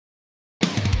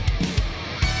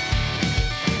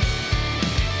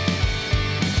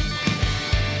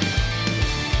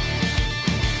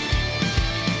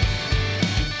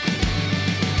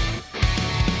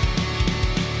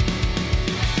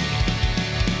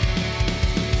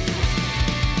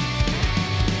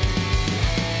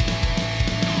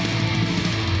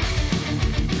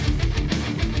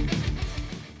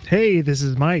Hey, this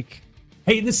is Mike.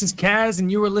 Hey, this is Kaz, and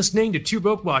you are listening to Two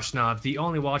Broke Watch Snobs, the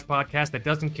only watch podcast that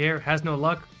doesn't care, has no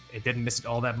luck, it didn't miss it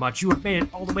all that much. You have made it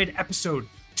all the way to episode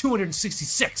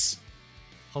 266.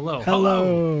 Hello.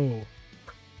 Hello.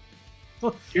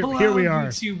 Here we are.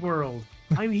 YouTube world.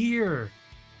 I'm here.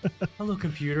 Hello,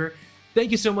 computer.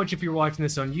 Thank you so much if you're watching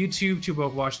this on YouTube, Two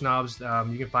Broke Watch Snobs.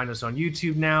 You can find us on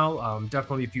YouTube now.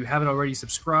 Definitely, if you haven't already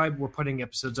subscribed, we're putting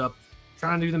episodes up.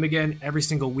 Trying to do them again every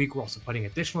single week. We're also putting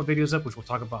additional videos up, which we'll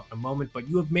talk about in a moment. But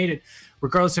you have made it,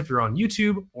 regardless if you're on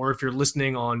YouTube or if you're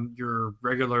listening on your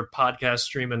regular podcast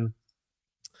streaming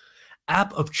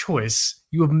app of choice,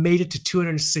 you have made it to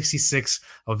 266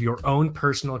 of your own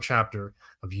personal chapter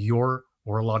of your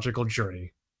horological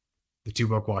journey. The Two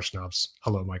Broke Watch Snobs.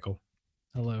 Hello, Michael.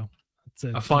 Hello. It's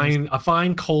a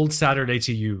fine cold Saturday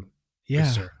to you. Yeah.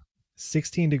 Yes, sir.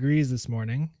 16 degrees this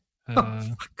morning.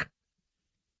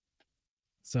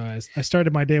 So I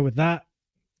started my day with that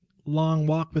long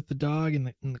walk with the dog in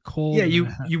the cold. Yeah,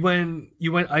 you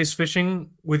went ice fishing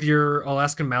with your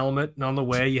Alaskan Malamute, and on the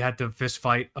way you had to fist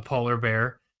fight a polar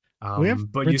bear. We have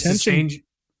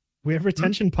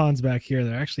retention ponds back here.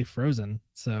 They're actually frozen.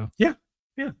 So yeah.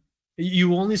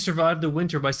 You only survived the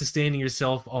winter by sustaining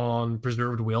yourself on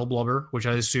preserved whale blubber, which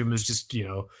I assume is just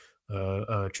a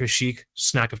Trishik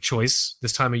snack of choice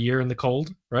this time of year in the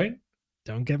cold, right?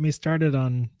 Don't get me started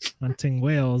on hunting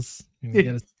whales.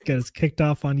 Get us kicked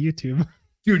off on YouTube.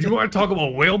 Dude, you want to talk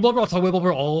about whale blubber? I'll talk whale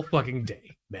blubber all fucking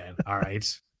day, man. All right.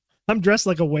 I'm dressed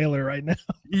like a whaler right now.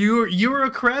 You were a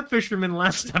crab fisherman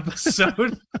last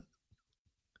episode.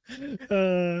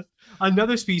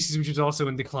 Another species which is also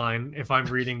in decline, if I'm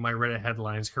reading my Reddit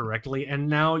headlines correctly, and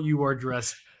now you are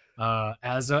dressed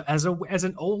as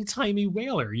an old-timey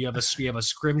whaler. You have a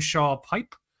scrimshaw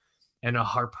pipe and a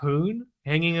harpoon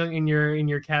hanging in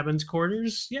your cabin's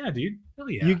quarters. Yeah, dude.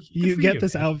 Hell yeah. You get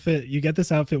this outfit. You get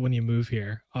this outfit when you move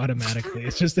here automatically.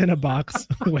 It's just in a box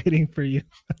waiting for you.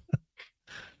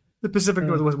 The Pacific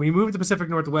Northwest. When you move to the Pacific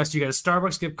Northwest, you get a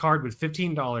Starbucks gift card with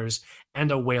 $15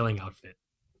 and a whaling outfit.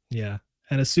 Yeah,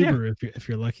 and a Subaru if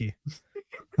you're lucky.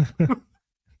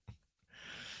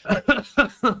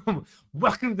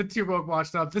 Welcome to the Two Broke Watch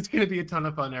Snobs. It's going to be a ton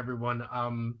of fun, everyone.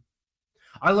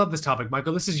 I love this topic,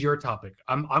 Michael. This is your topic.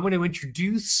 I'm going to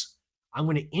introduce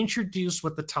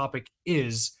what the topic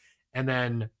is, and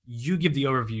then you give the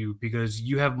overview because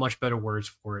you have much better words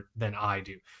for it than I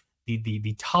do.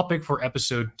 The topic for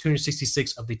episode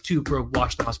 266 of the Two Broke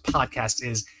Watch Snobs podcast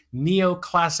is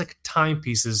neoclassic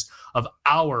timepieces of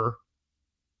our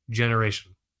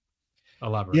generation.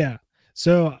 Elaborate. Yeah.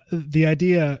 So the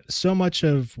idea, so much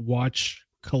of watch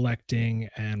collecting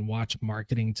and watch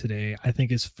marketing today, I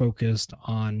think, is focused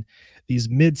on these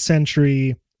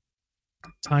mid-century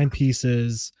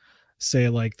timepieces, say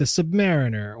like the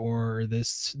Submariner or the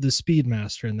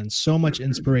Speedmaster, and then so much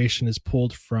inspiration is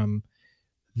pulled from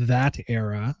that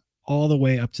era all the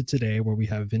way up to today, where we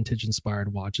have vintage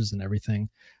inspired watches and everything.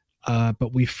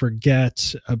 But we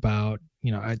forget about,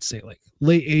 I'd say like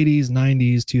late 80s,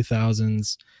 90s,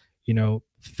 2000s,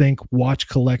 think watch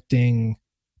collecting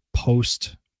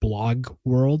post blog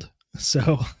world.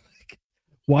 So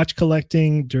watch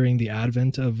collecting during the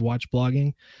advent of watch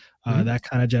blogging, that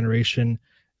kind of generation,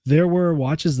 there were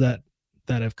watches that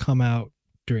have come out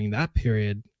during that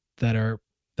period that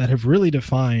have really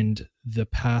defined the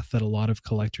path that a lot of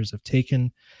collectors have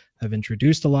taken, have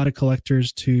introduced a lot of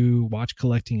collectors to watch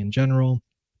collecting in general,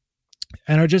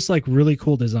 and are just like really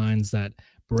cool designs that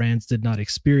brands did not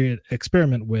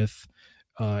experiment with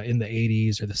in the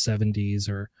 80s or the 70s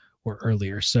or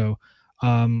earlier. So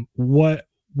what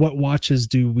watches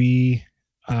do we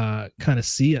kind of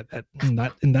see in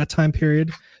that time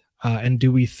period, and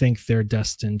do we think they're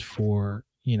destined for,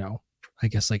 I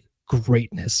guess like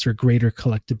greatness or greater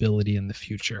collectability in the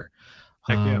future?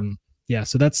 Yeah,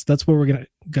 so that's what we're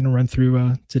gonna run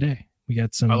through today. We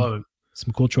got some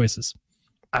cool choices.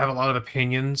 I have a lot of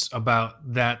opinions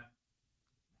about that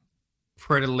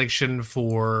predilection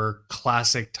for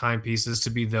classic timepieces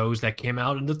to be those that came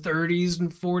out in the 30s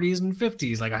and 40s and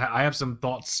 50s. Like I have some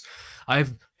thoughts. I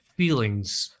have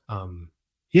feelings.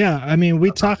 Yeah, I mean,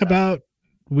 we talk about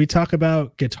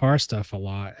guitar stuff a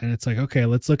lot, and it's like, okay,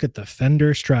 let's look at the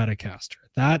Fender Stratocaster.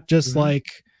 That just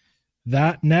like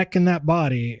that neck and that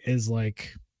body is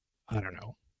like, I don't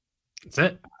know. That's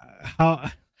it.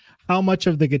 How much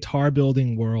of the guitar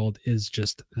building world is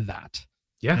just that?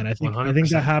 Yeah, and I think 100%.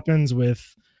 that happens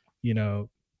with,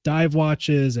 dive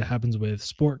watches. It happens with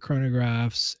sport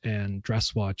chronographs and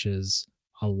dress watches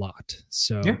a lot.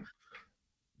 So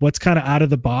what's kind of out of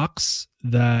the box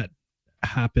that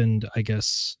happened, I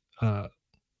guess,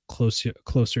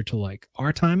 closer to like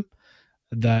our time,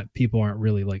 that people aren't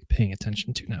really like paying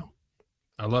attention to now.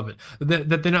 I love it.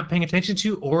 That they're not paying attention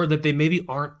to, or that they maybe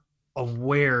aren't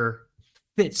aware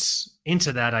fits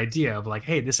into that idea of like,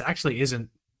 hey, this actually isn't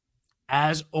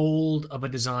as old of a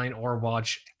design or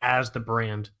watch as the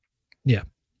brand Yeah.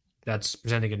 that's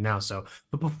presenting it now. So,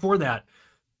 but before that,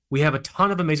 we have a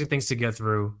ton of amazing things to get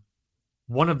through.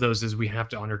 One of those is we have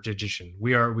to honor tradition.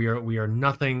 We are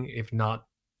nothing if not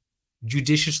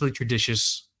judiciously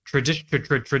traditionist.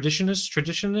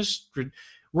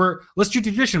 Let's do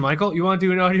tradition, Michael. You want to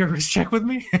do an audio wrist check with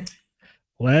me?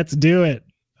 Let's do it.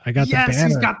 I got the Yes, banner.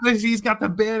 he's got the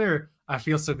banner. I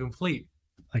feel so complete.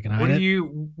 I can hide it.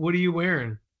 What are you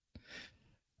wearing?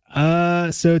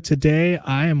 So today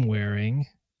I am wearing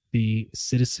the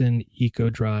Citizen Eco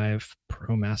Drive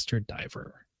ProMaster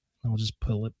Diver. I'll just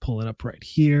pull it up right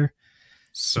here.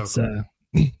 So it's cool.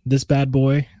 This bad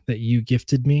boy that you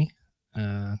gifted me.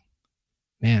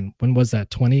 Man, when was that?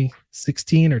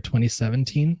 2016 or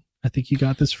 2017? I think you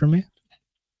got this from me.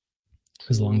 It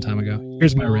was a long time ago.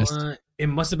 Here's my wrist. It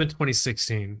must have been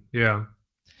 2016. Yeah.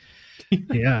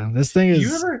 Yeah, this thing is.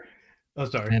 You ever? Oh,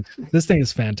 sorry. This thing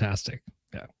is fantastic.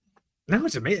 Yeah. No,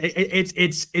 it's amazing.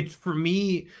 It's for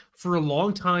me for a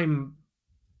long time.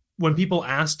 When people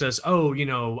asked us, oh,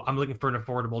 I'm looking for an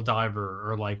affordable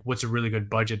diver, or like, what's a really good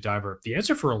budget diver? The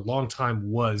answer for a long time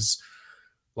was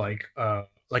like an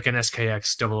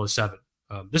SKX 007.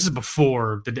 This is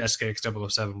before the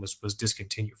SKX 007 was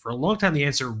discontinued. For a long time, the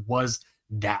answer was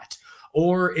that,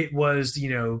 or it was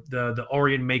the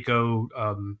Orient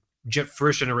Mako Jet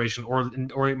first generation or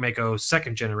Orient Mako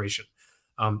second generation.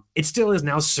 It still is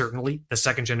now certainly the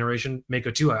second generation Mako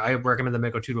 2. I recommend the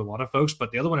Mako 2 to a lot of folks,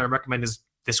 but the other one I recommend is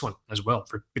this one as well.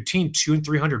 For between $200 and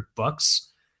 $300,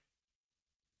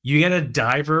 you get a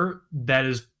diver that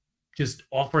is just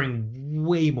offering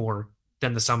way more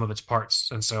than the sum of its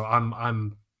parts. And so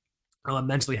I'm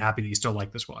immensely happy that you still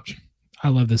like this watch. I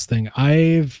love this thing.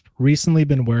 I've recently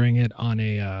been wearing it on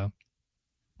a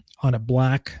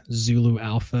black Zulu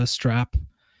Alpha strap,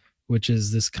 which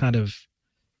is this kind of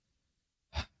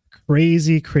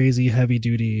crazy heavy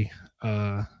duty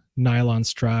nylon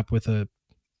strap with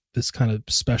this kind of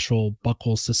special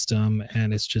buckle system,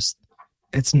 and it's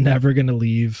never going to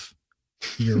leave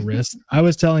your wrist. I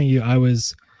was telling you, I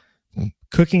was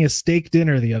cooking a steak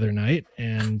dinner the other night,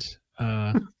 and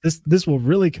this will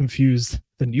really confuse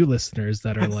the new listeners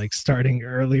that are like starting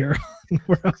earlier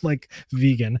where I'm like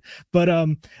vegan. But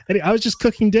anyway, I was just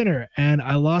cooking dinner and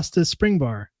I lost a spring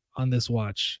bar on this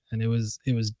watch, and it was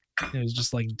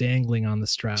just like dangling on the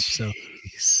strap. So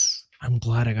I'm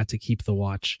glad I got to keep the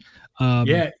watch.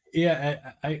 Yeah.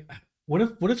 I what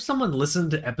if someone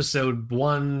listened to episode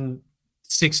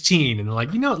 116 and they're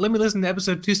like, let me listen to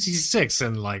episode 266,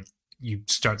 and like you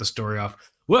start the story off.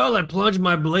 Well, I plunged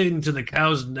my blade into the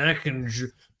cow's neck and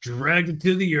dragged it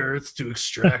to the earth to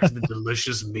extract the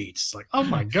delicious meat. It's like, oh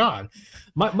my god,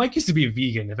 Mike used to be a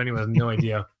vegan. If anyone has no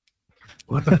idea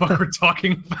what the fuck we're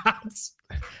talking about.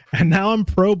 And now I'm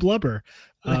pro blubber.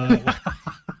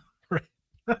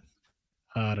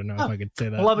 I don't know if I could say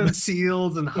that. Loving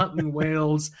seals and hunting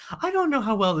whales. I don't know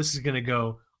how well this is going to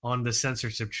go on the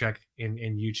censorship check in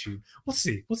YouTube. We'll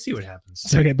see. We'll see what happens.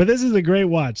 It's okay, but this is a great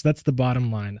watch. That's the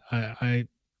bottom line.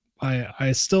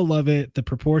 I still love it. The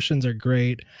proportions are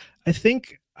great. I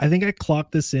think I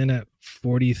clocked this in at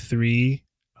 43,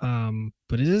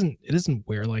 but it doesn't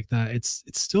wear like that. It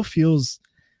still feels,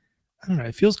 I don't know.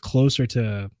 It feels closer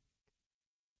to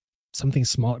something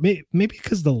smaller. Maybe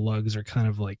because the lugs are kind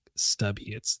of like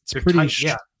stubby. It's pretty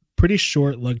tight, pretty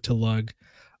short lug to lug.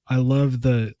 I love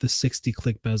the 60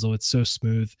 click bezel. It's so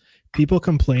smooth. People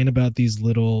complain about these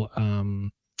little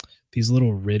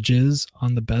ridges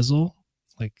on the bezel.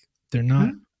 Like they're not,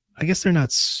 I guess they're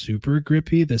not super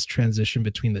grippy, this transition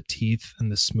between the teeth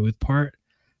and the smooth part.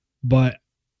 But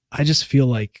I just feel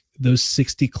like those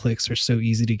 60 clicks are so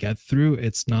easy to get through.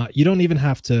 It's not, you don't even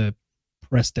have to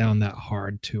press down that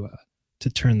hard to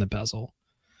turn the bezel.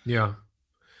 Yeah.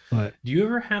 But do you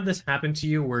ever have this happen to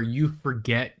you where you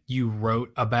forget you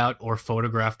wrote about or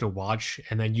photographed a watch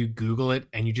and then you Google it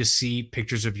and you just see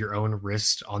pictures of your own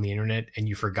wrist on the internet and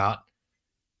you forgot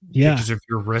pictures of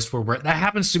your wrist were that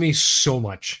happens to me so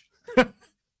much.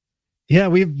 Yeah,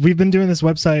 we've been doing this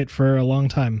website for a long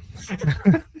time.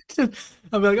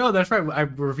 I'm like, oh, that's right. I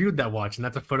reviewed that watch and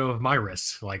that's a photo of my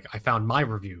wrist. Like I found my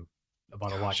review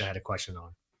about a watch I had a question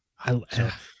on.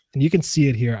 And you can see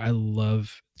it here. I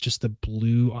love just the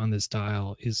blue on this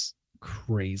dial is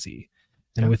crazy.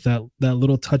 And with that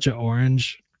little touch of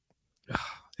orange,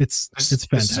 it's fantastic.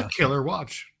 This is a killer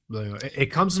watch.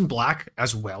 It comes in black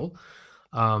as well.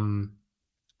 I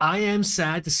am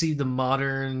sad to see the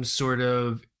modern sort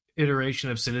of iteration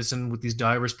of Citizen with these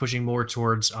divers pushing more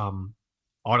towards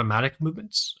automatic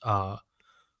movements. I'm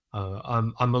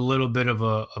a little bit of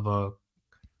a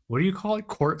what do you call it?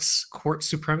 Quartz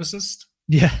supremacist.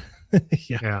 Yeah.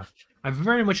 Yeah. Yeah, I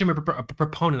very much am a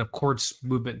proponent of quartz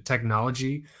movement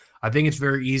technology. I think it's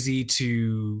very easy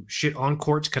to shit on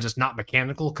quartz because it's not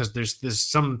mechanical. Because there's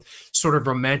some sort of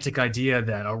romantic idea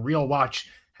that a real watch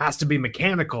has to be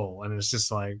mechanical, and it's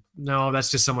just like, no, that's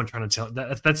just someone trying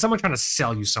to that's someone trying to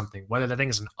sell you something, whether that thing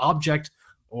is an object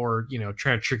or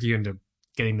trying to trick you into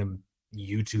getting them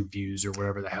YouTube views or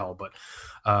whatever the hell. But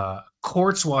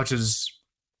quartz watches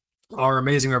are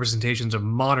amazing representations of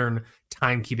modern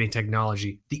timekeeping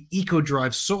technology. The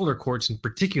EcoDrive solar quartz in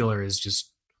particular is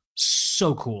just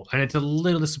so cool. And it's a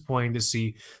little disappointing to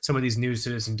see some of these new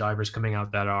Citizen divers coming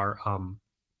out that are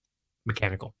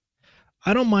mechanical.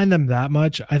 I don't mind them that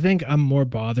much. I think I'm more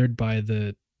bothered by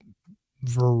the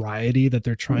variety that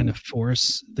they're trying to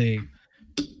force. I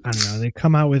don't know, they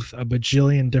come out with a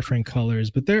bajillion different colors,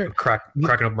 but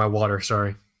Cracking up my water,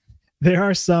 sorry. There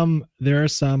are some,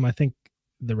 I think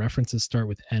the references start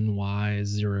with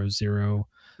NY00.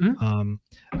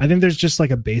 I think there's just like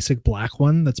a basic black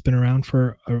one that's been around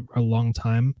for a long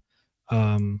time.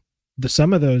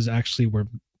 Some of those actually were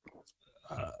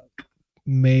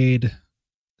made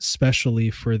specially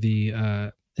for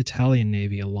the Italian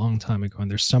Navy a long time ago,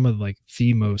 and there's some of like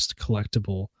the most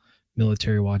collectible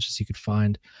military watches you could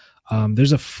find.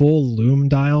 There's a full loom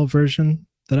dial version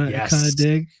that I kind of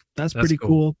dig. That's pretty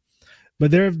cool.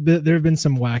 But there have been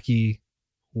some wacky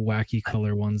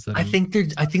color ones that I think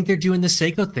they're doing the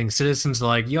Seiko thing. Citizen's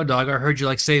like, yo, dog, I heard you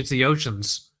like saves the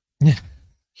oceans. Yeah.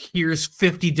 Here's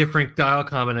 50 different dial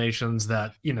combinations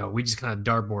that we just kind of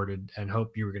dartboarded and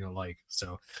hope you were gonna like.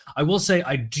 So I will say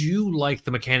I do like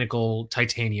the mechanical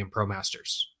titanium Pro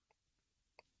Masters.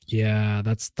 Yeah,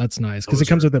 that's nice because it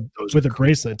comes with a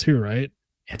bracelet too, right?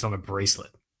 It's on a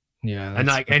bracelet. Yeah,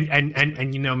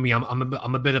 and you know me,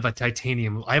 I'm a bit of a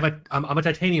titanium. I'm a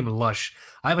titanium lush.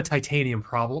 I have a titanium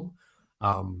problem.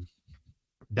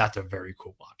 That's a very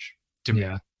cool watch to me.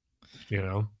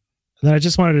 And then I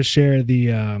just wanted to share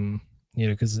the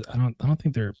because I don't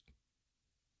think they're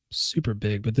super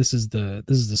big, but this is the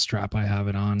strap I have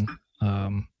it on.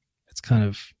 It's kind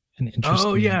of an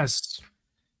interesting.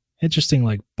 Interesting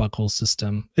like buckle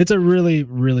system. It's a really,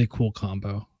 really cool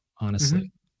combo,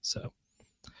 honestly. So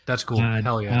that's cool.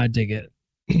 Hell yeah. I dig it.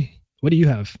 What do you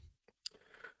have?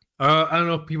 I don't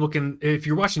know if people can, if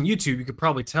you're watching YouTube, you could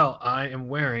probably tell I am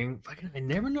wearing, I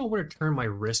never know where to turn my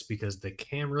wrist because the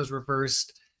camera's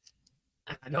reversed.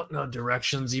 I don't know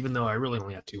directions, even though I really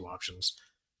only have two options.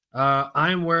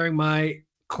 I'm wearing my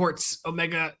Quartz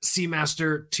Omega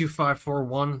Seamaster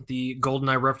 2541, the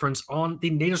GoldenEye reference on the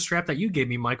NATO strap that you gave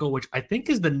me, Michael, which I think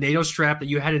is the NATO strap that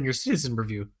you had in your Citizen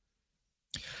review.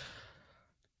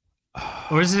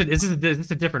 Or is this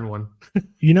a different one?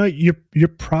 You're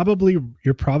probably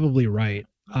right.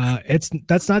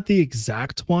 That's not the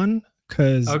exact one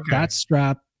because that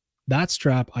strap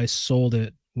I sold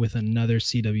it with another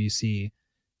CWC.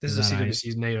 This is a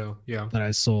CWC's NATO, yeah. That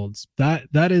I sold.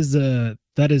 That is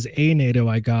a NATO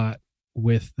I got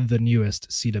with the newest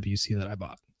CWC that I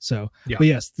bought. So, but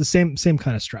yes, the same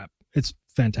kind of strap. It's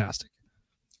fantastic.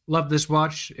 Love this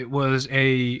watch. It was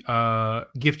a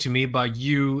gift to me by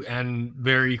you and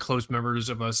very close members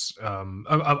of us, of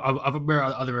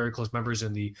other very close members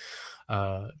in the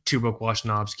Two Broke Watch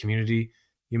Knobs community.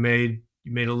 You made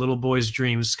a little boy's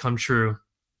dreams come true.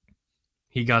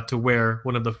 He got to wear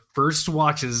one of the first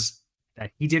watches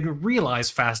that he didn't realize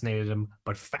fascinated him,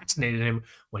 but fascinated him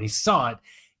when he saw it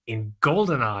in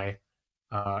GoldenEye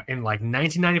in like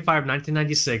 1995,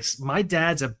 1996. My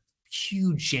dad's a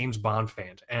huge James Bond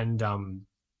fan, and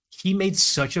he made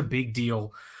such a big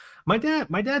deal. My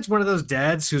dad's one of those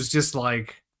dads who's just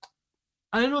like,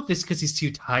 I don't know if it's because he's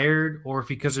too tired or if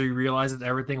because he realizes that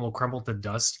everything will crumble to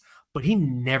dust, but he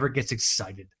never gets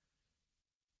excited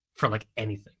for like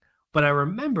anything. But I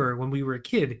remember when we were a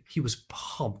kid, he was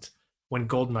pumped when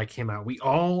GoldenEye came out.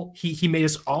 He made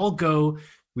us all go.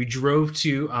 We drove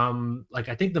to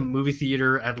I think the movie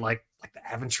theater at like the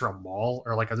Aventura Mall,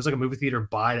 or there's like a movie theater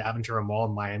by the Aventura Mall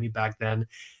in Miami back then,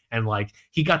 and like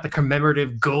he got the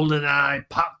commemorative GoldenEye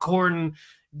popcorn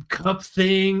cup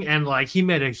thing, and like he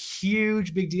made a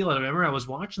huge big deal. And I remember I was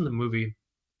watching the movie.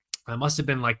 I must have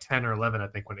been like 10 or 11, I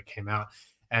think, when it came out,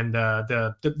 and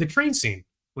the train scene.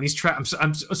 When he's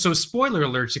so spoiler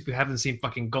alerts if you haven't seen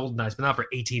fucking GoldenEye. It's been out for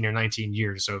 18 or 19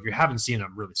 years. So if you haven't seen it,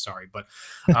 I'm really sorry. But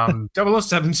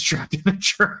 007's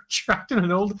trapped in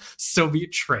an old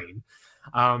Soviet train.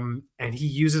 And he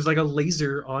uses like a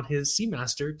laser on his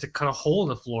Seamaster to cut a hole in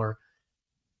the floor.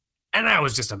 And that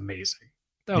was just amazing.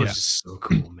 That was just so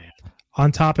cool, man. On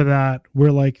top of that,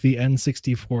 we're like the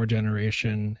N64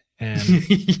 generation, and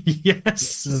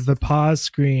yes, the pause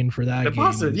screen for that the game.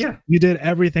 pause, yeah. You did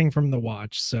everything from the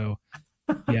watch, so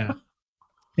yeah,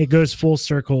 it goes full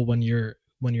circle when you're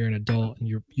an adult and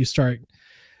you start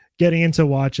getting into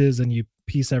watches and you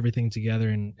piece everything together,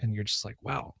 and you're just like,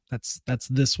 wow, that's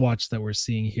this watch that we're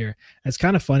seeing here. It's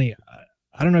kind of funny.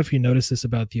 I don't know if you noticed this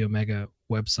about the Omega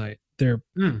website. Their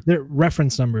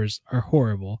reference numbers are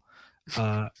horrible.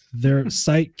 Their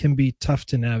site can be tough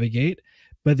to navigate,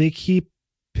 but they keep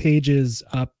pages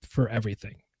up for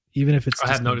everything, even if it's. I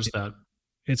have noticed that.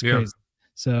 It's crazy.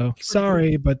 So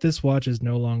sorry, but this watch is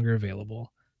no longer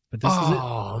available. But this is it.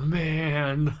 Oh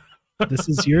man, this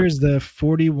is yours, the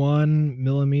 41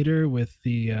 millimeter with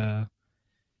the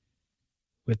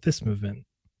with this movement.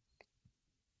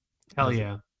 Hell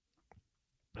yeah!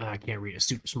 I can't read it.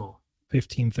 Super small.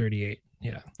 1538.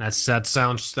 Yeah, that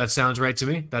sounds right to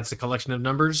me. That's a collection of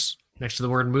numbers next to the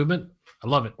word movement. I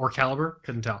love it. Or caliber.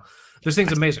 Couldn't tell. This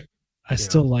thing's amazing. I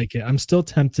still like it. I'm still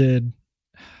tempted.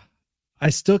 I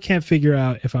still can't figure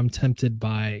out if I'm tempted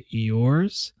by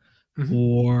Eeyore's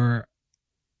or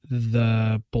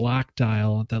the black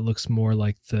dial that looks more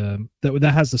like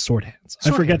that has the sword hands.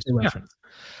 I forget the reference.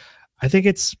 I think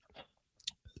it's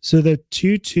the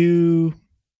 22.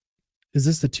 Is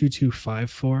this the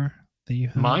 2254 that you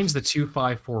have? Mine's the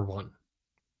 2541.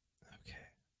 Okay.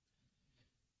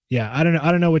 Yeah, I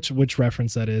don't know which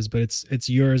reference that is, but it's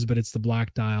yours, but it's the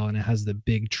black dial and it has the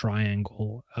big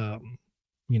triangle at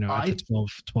the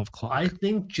 12 clock. I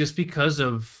think just because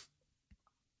of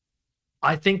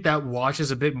I think that watch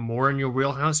is a bit more in your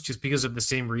wheelhouse just because of the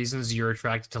same reasons you're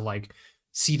attracted to like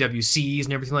CWCs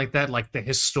and everything like that, like the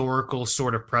historical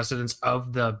sort of precedence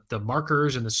of the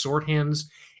markers and the sword hands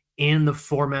in the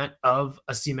format of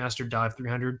a Seamaster Dive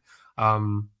 300.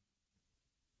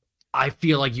 I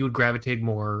feel like you would gravitate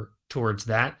more towards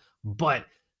that, but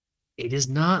it is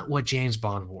not what James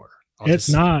Bond wore. It's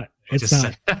not.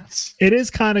 It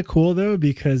is kind of cool though,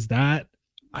 because that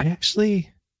I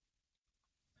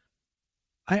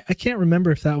can't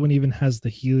remember if that one even has the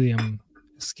helium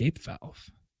escape valve.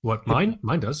 What, mine?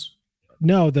 Mine does.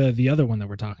 No, the other one that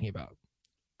we're talking about.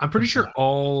 I'm pretty sure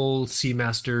all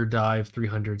Seamaster Dive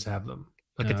 300s have them.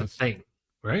 Like it's a thing,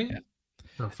 right? Yeah.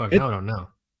 Oh fuck, now I don't know.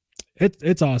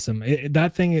 It's awesome.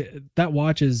 That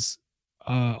watch is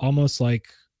almost like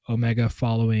Omega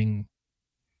following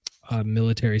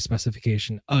military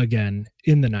specification again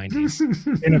in the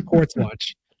 90s in a quartz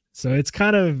watch. So it's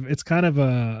kind of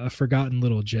a forgotten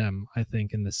little gem, I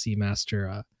think, in the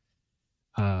Seamaster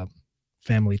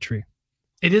family tree.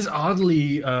 It is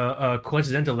oddly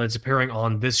coincidental that it's appearing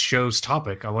on this show's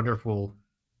topic. I wonder if we'll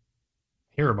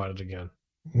hear about it again.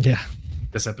 Yeah,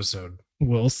 this episode.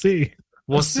 We'll see.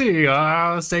 We'll see.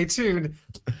 Stay tuned.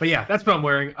 But yeah, that's what I'm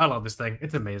wearing. I love this thing.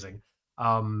 It's amazing.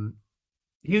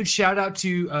 Huge shout out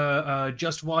to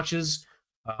Just Watches.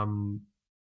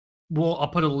 I'll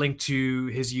put a link to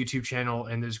his YouTube channel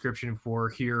in the description for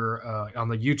here on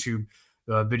the YouTube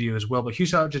video as well. But huge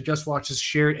shout out to Just Watches.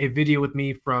 Shared a video with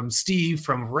me from Steve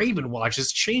from Raven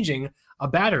Watches changing a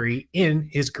battery in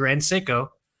his Grand Seiko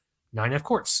 9F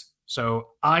quartz. So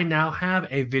I now have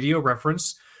a video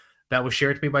reference that was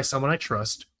shared to me by someone I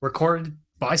trust, recorded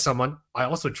by someone I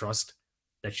also trust,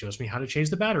 that shows me how to change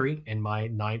the battery in my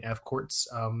 9F quartz.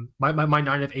 My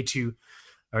 9F A2,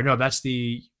 or no, I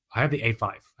have the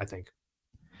A5, I think.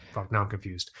 Fuck, now I'm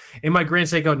confused. In my Grand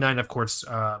Seiko 9F quartz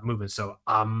movement, so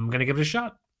I'm gonna give it a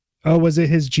shot. Oh, was it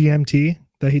his GMT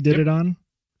that he did it on?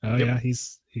 Oh Yep. Yeah, he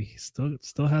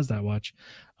still has that watch.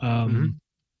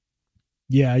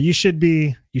 Yeah, you should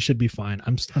be fine.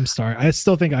 I'm sorry. I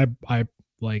still think I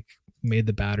like made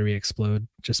the battery explode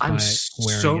just by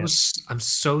wearing it. I'm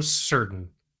so certain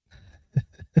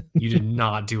you did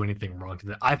not do anything wrong to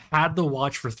that. I've had the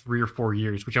watch for 3 or 4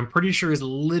 years, which I'm pretty sure is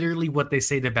literally what they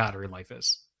say the battery life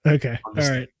is. Okay. All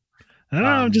right. I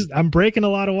don't know. I'm breaking a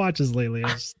lot of watches lately.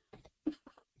 It's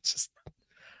just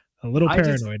a little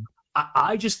paranoid.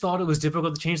 I just thought it was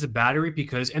difficult to change the battery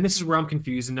because, and this is where I'm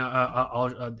confused, and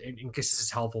in case this is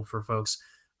helpful for folks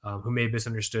who may have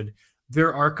misunderstood,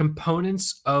 there are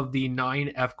components of the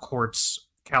 9F quartz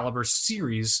caliber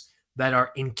series that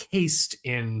are encased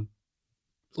in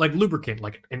like lubricant,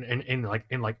 like in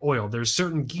oil. There's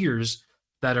certain gears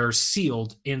that are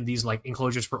sealed in these like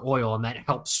enclosures for oil, and that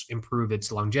helps improve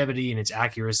its longevity and its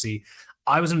accuracy.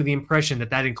 I was under the impression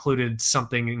that included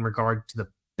something in regard to the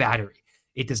battery.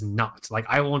 It does not. Like,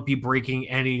 I won't be breaking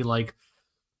any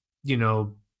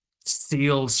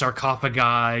sealed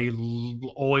sarcophagi,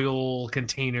 oil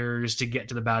containers to get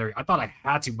to the battery. I thought I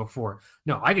had to before.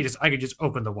 No, I could just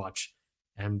open the watch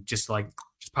and just like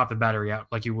just pop the battery out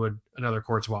like you would another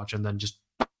quartz watch, and then just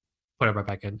put it right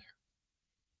back in there.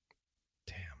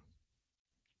 Damn.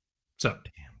 So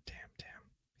damn.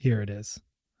 Here it is.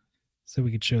 So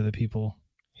we could show the people.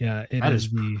 Yeah, that is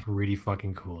pretty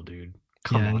fucking cool, dude.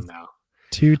 Come on now.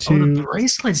 The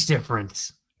bracelet's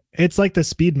different. It's like the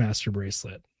Speedmaster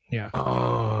bracelet. Yeah.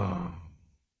 Oh.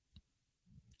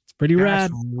 It's pretty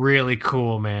rad. Really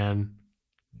cool, man.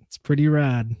 It's pretty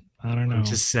rad. I don't know. I'm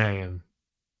just saying.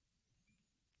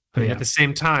 But at the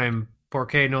same time,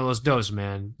 porque no los dos,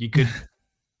 man. You could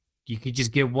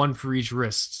just get one for each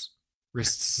wrists,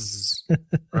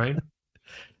 right?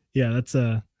 Yeah, that's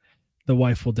the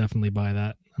wife will definitely buy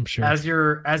that, I'm sure. As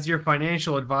your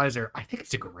financial advisor, I think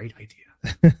it's a great idea,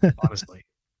 honestly.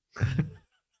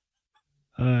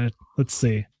 Let's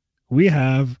see. We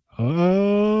have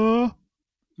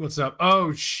what's up?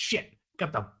 Oh shit.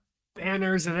 Got the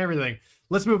banners and everything.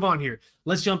 Let's move on here.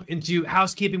 Let's jump into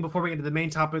housekeeping before we get into the main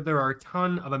topic. There are a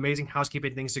ton of amazing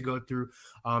housekeeping things to go through.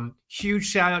 Huge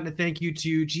shout out and thank you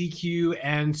to GQ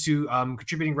and to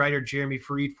contributing writer Jeremy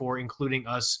Freed for including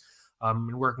us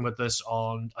and working with us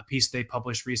on a piece they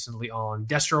published recently on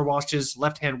Destro watches,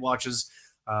 left-hand watches.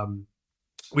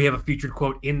 We have a featured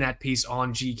quote in that piece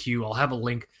on GQ. I'll have a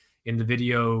link in the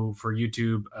video for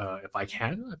YouTube if I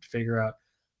can. I have to figure out.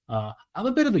 I'm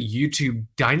a bit of a YouTube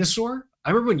dinosaur. I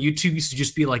remember when YouTube used to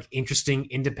just be like interesting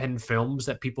independent films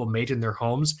that people made in their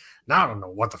homes. Now I don't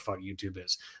know what the fuck YouTube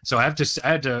is. So I had to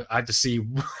see.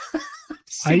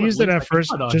 I used it at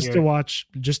first just to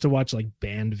watch like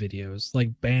band videos,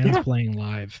 like bands playing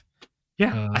live.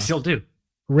 Yeah, I still do.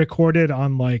 Recorded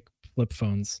on like flip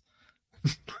phones.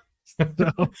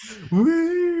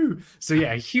 Woo! So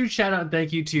yeah, huge shout out and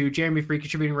thank you to Jeremy Free,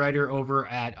 contributing writer over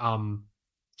at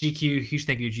GQ. Huge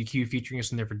thank you to GQ featuring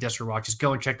us in there for Destro watches.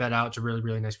 Go and check that out. It's a really,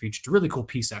 really nice feature. It's a really cool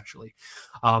piece, actually.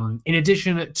 In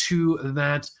addition to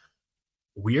that,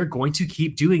 we are going to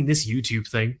keep doing this YouTube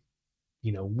thing.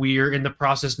 You know, we're in the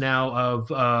process now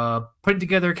of putting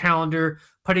together a calendar,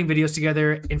 putting videos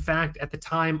together. In fact, at the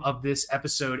time of this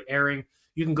episode airing,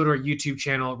 you can go to our YouTube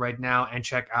channel right now and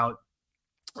check out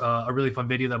a really fun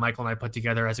video that Michael and I put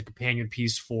together as a companion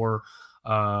piece for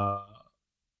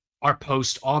our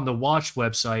post on the watch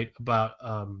website about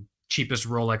cheapest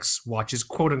Rolex watches,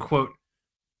 quote unquote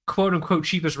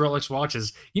cheapest Rolex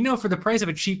watches. You know, for the price of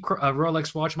a cheap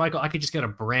Rolex watch, Michael, I could just get a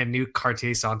brand new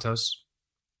Cartier Santos.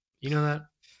 You know that?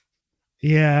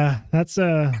 Yeah, that's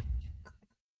a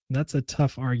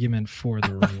tough argument for the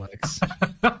Rolex.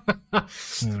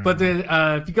 But then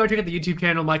if you go check out the YouTube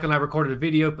channel, Michael and I recorded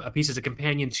a piece as a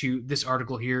companion to this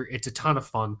article here. It's a ton of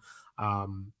fun.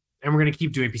 And we're going to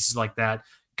keep doing pieces like that.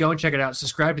 Go and check it out.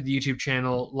 Subscribe to the YouTube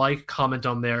channel, like, comment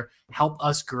on there. Help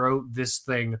us grow this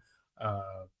thing.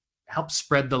 Help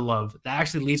spread the love. That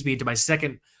actually leads me into my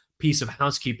second piece of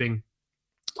housekeeping.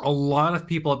 A lot of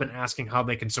people have been asking how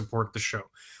they can support the show,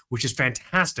 which is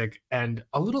fantastic and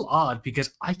a little odd because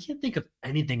I can't think of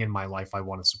anything in my life I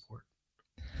want to support.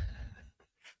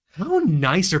 How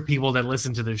nice are people that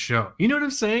listen to this show? You know what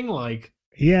I'm saying? Like,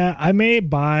 yeah, I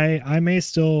may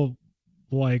still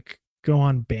like go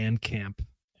on Bandcamp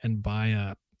and buy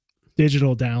a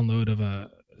digital download of a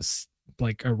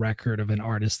record of an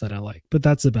artist that I like, but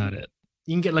that's about it.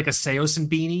 You can get like a Seosin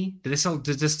beanie. Does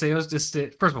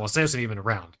Seos first of all, Seosin even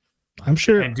around? I'm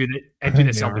sure. And do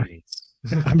they sell beanies?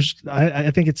 I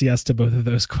think it's yes to both of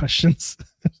those questions.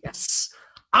 Yes.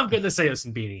 I'm getting the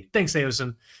Seosin beanie. Thanks,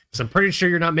 Seosin. Because I'm pretty sure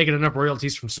you're not making enough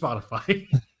royalties from Spotify.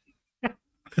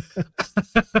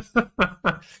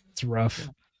 It's rough.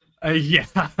 Yeah.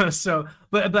 So,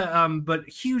 but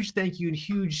huge thank you and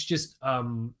huge just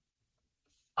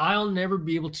I'll never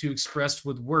be able to express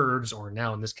with words, or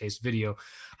now in this case video,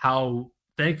 how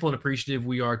thankful and appreciative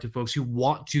we are to folks who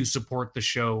want to support the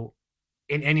show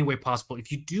in any way possible.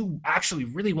 If you do actually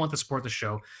really want to support the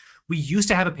show, we used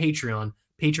to have a Patreon.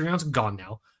 Patreon's gone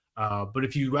now. But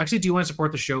if you actually do want to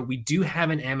support the show, we do have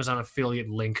an Amazon affiliate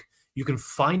link. You can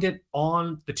find it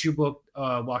on the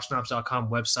twobookwatchsnobs.com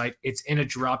website. It's in a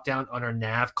drop down on our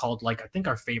nav called, like, I think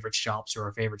our favorite shops or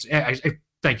our favorites.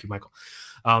 Thank you, Michael.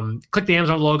 Click the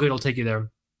Amazon logo. It'll take you there.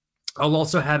 I'll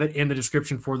also have it in the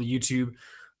description for the YouTube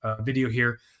video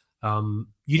here.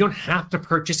 You don't have to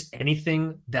purchase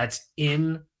anything that's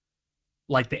in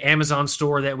like the Amazon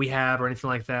store that we have or anything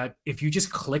like that. If you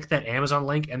just click that Amazon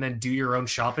link and then do your own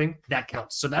shopping, that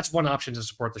counts. So that's one option to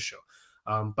support the show.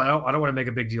 But I don't want to make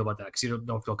a big deal about that because you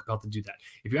don't feel compelled to do that.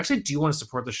 If you actually do want to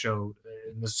support the show,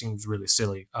 and this seems really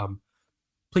silly,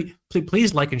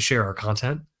 please like and share our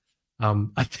content.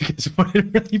 I think it's what it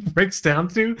really breaks down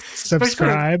to.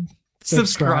 Subscribe.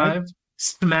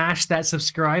 smash that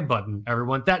subscribe button,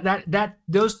 everyone. That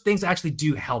those things actually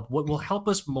do help. What will help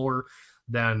us more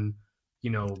than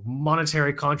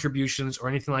monetary contributions or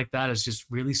anything like that is just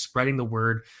really spreading the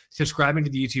word, subscribing to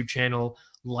the YouTube channel,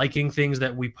 liking things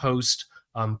that we post,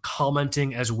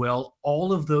 commenting as well.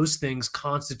 All of those things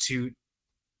constitute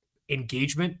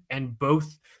engagement, and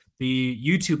both the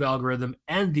YouTube algorithm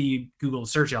and the Google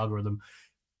search algorithm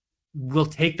will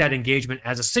take that engagement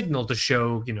as a signal to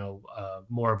show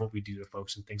more of what we do to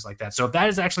folks and things like that. So that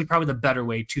is actually probably the better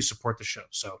way to support the show.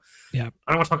 So yeah,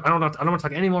 I don't want to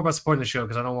talk any more about supporting the show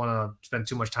because I don't want to spend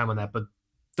too much time on that, but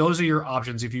those are your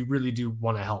options if you really do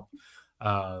want to help.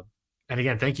 And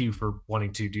again, thank you for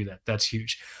wanting to do that. That's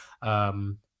huge.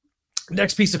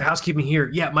 Next piece of housekeeping here.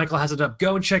 Yeah, Michael has it up.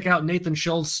 Go and check out Nathan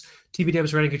Schultz,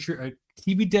 TBWS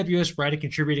writing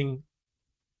contributing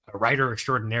writer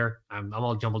extraordinaire. I'm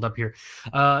all jumbled up here.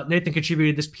 Nathan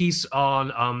contributed this piece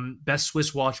on best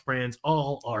Swiss watch brands.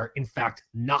 All are, in fact,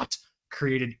 not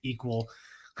created equal.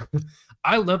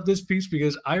 I love this piece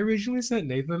because I originally sent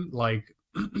Nathan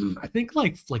I think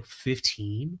like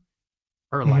 15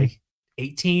 or like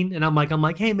 18, and I'm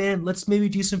like, hey man, let's maybe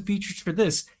do some features for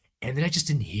this. And then I just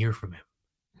didn't hear from him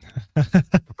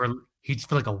for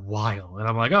like a while, and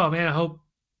I'm like, oh man, I hope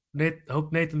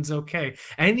Nathan's okay.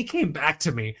 And he came back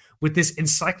to me with this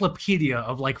encyclopedia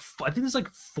of I think there's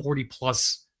 40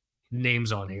 plus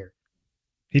names on here.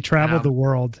 He traveled the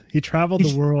world. He traveled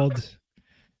the world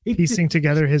piecing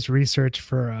together his research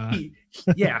for he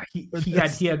had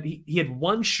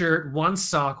one shirt, one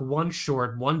sock, one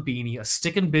short, one beanie, a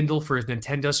stick and bindle for his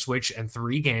Nintendo Switch, and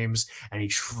 3 games, and he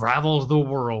traveled the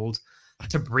world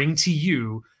to bring to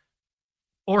you.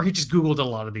 Or he just Googled a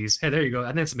lot of these. Hey, there you go.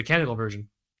 And then it's a mechanical version.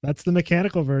 That's the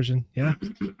mechanical version. Yeah.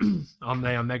 on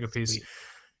Megapiece.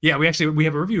 Yeah, we have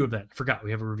a review of that. Forgot we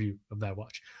have a review of that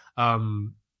watch.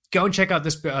 Go and check out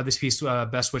this piece,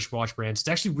 Best Swiss Watch Brands. It's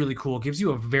actually really cool. It gives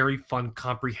you a very fun,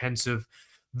 comprehensive,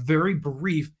 very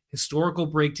brief historical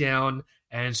breakdown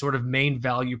and sort of main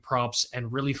value props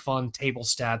and really fun table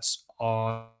stats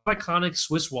on iconic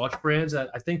Swiss watch brands that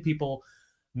I think people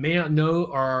may not know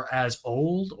are as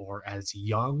old or as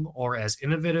young or as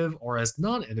innovative or as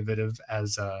non-innovative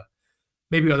as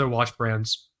maybe other watch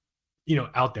brands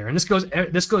out there. And this is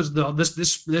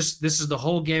the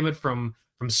whole gamut from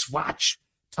Swatch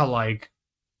to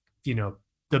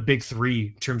the big 3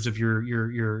 in terms of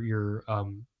your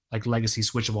legacy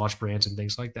Switch watch brands and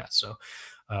things like that. So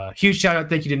huge shout out,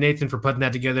 thank you to Nathan for putting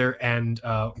that together and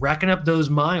racking up those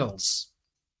miles.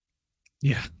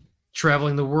 Yeah,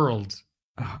 traveling the world.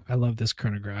 Oh, I love this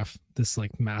chronograph, this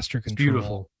master control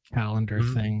beautiful calendar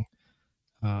thing.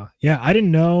 Yeah, I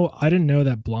didn't know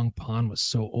that Blancpain was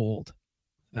so old.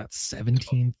 That's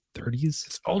 1730s.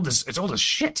 It's old as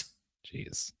shit.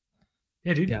 Jeez.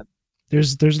 Yeah, dude. Yeah.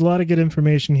 There's a lot of good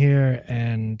information here,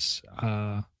 and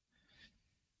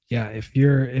yeah, if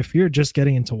you're just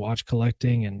getting into watch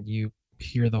collecting and you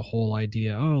hear the whole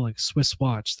idea, Swiss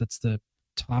watch, that's the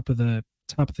top of the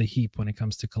heap when it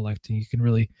comes to collecting, you can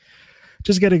really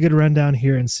just get a good rundown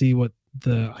here and see what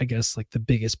the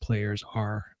biggest players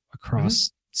are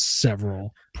across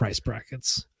several price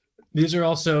brackets. This is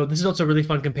also a really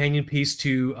fun companion piece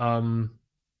to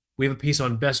we have a piece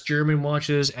on best German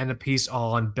watches and a piece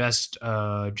on best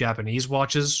Japanese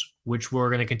watches, which we're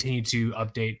going to continue to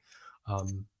update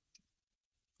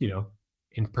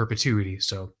in perpetuity.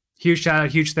 So huge shout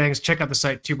out, huge thanks. Check out the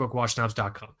site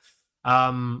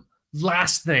twobrokeWatchSnobs.com.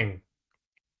 Last thing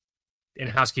in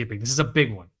housekeeping. This is a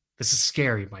big one. This is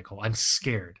scary, Michael. I'm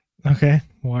scared. Okay.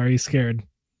 Why are you scared?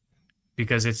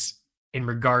 Because it's in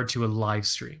regard to a live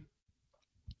stream.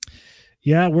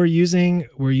 Yeah, we're using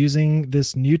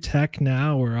this new tech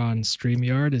now. We're on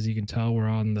StreamYard. As you can tell, we're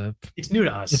on it's new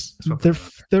to us.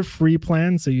 They're free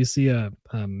plan. So you see a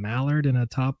mallard in a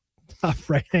top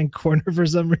right-hand corner for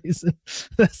some reason.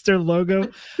 That's their logo.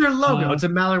 Their logo. It's a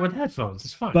mallard with headphones.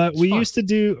 It's fun. But used to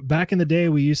do, back in the day,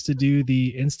 we used to do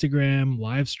the Instagram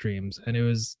live streams, and it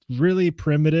was really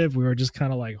primitive. We were just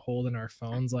kind of holding our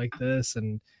phones like this,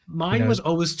 and mine was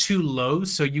always too low,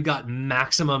 so you got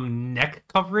maximum neck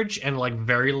coverage and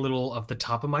very little of the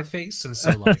top of my face, and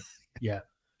so yeah,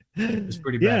 it was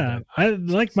pretty bad. Yeah,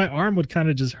 my arm would kind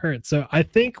of just hurt. So I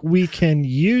think we can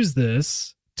use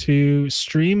this to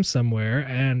stream somewhere,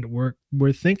 and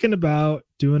we're thinking about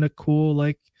doing a cool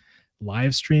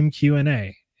live stream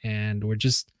Q&A, and we're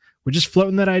just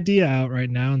floating that idea out right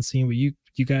now and seeing what you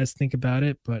guys think about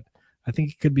it. But I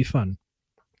think it could be fun.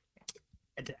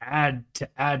 And to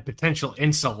add potential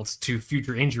insults to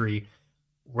future injury,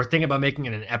 we're thinking about making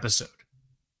it an episode.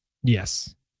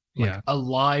 Yes. Yeah. A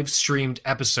live streamed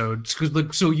episode.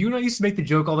 So you and I used to make the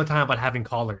joke all the time about having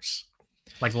callers.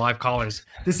 like live callers.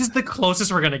 This is the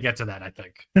closest we're gonna get to that, I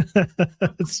think.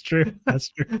 That's true. That's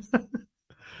true.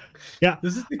 Yeah.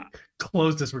 This is the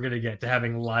closest we're gonna get to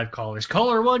having live callers.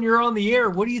 Caller one, you're on the air.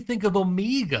 What do you think of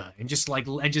Omega? And just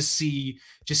see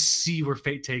where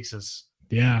fate takes us.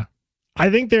 Yeah. I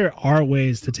think there are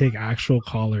ways to take actual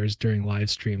callers during live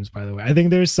streams, by the way. I think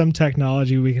there's some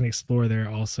technology we can explore there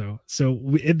also. So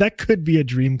that could be a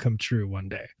dream come true one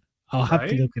day. I'll have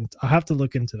to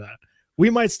look into that. We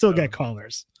might still get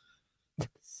callers.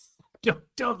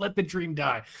 Don't let the dream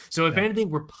die. So if anything,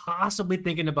 we're possibly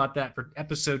thinking about that for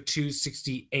episode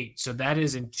 268. So that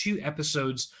is in 2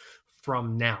 episodes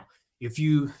from now. If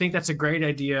you think that's a great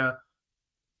idea,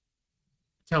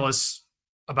 tell us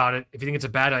about it. If you think it's a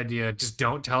bad idea, just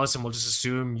don't tell us and we'll just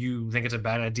assume you think it's a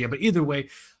bad idea. But either way,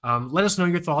 let us know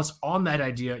your thoughts on that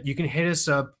idea. You can hit us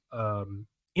up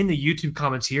in the YouTube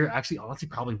comments here. Actually, honestly,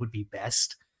 probably would be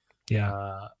best.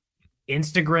 Yeah.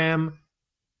 Instagram.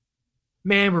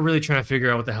 Man, we're really trying to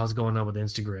figure out what the hell's going on with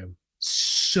Instagram.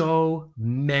 So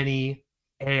many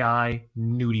AI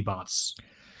nudie bots.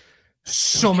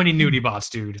 So many nudie bots,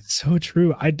 dude. So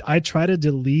true. I try to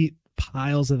delete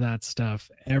piles of that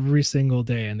stuff every single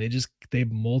day, and they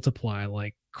multiply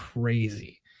like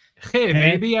crazy. Hey,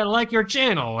 maybe I like your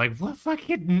channel. Like, what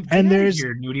fucking? And there's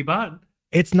your nudie bot.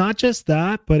 It's not just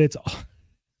that, but it's. I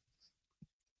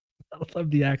love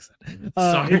the accent.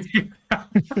 Sorry.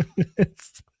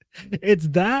 It's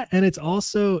that, and it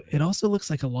also looks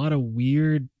like a lot of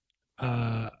weird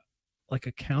like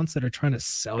accounts that are trying to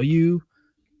sell you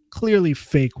clearly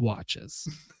fake watches.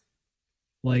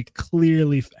 Like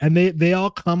clearly, and they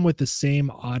all come with the same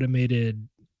automated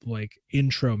like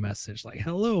intro message, like,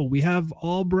 hello, we have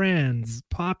all brands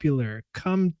popular,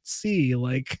 come see.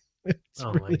 Like,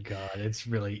 oh my god, it's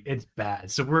bad.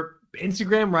 So we're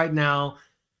Instagram right now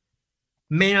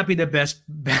may not be the best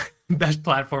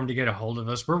platform to get a hold of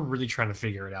us. We're really trying to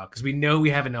figure it out because we know we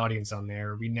have an audience on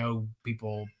there. We know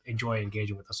people enjoy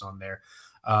engaging with us on there.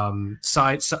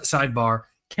 Sidebar,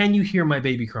 can you hear my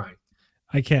baby crying?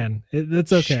 I can.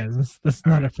 That's okay. That's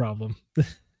not a problem.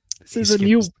 This is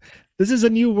a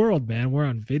new world, man. We're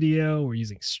on video. We're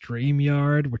using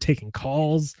StreamYard. We're taking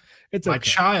calls. It's my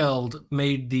child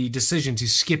made the decision to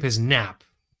skip his nap,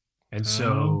 and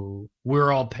so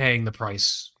we're all paying the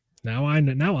price. Now I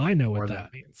know what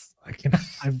that means.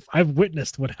 I've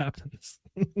witnessed what happens.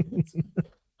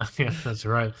 Yeah, that's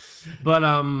right. But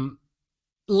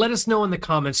let us know in the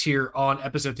comments here on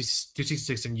episode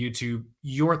 266 on YouTube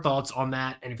your thoughts on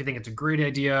that, and if you think it's a great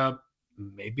idea,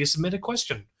 maybe submit a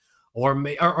question, or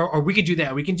we could do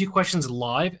that. We can do questions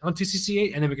live on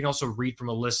 268, and then we can also read from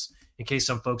a list in case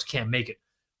some folks can't make it.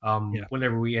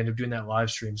 Whenever we end up doing that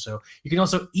live stream. So you can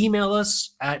also email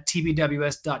us at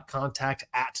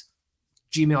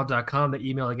tbws.contact@gmail.com. The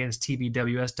email again is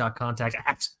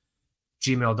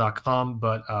tbws.contact@gmail.com.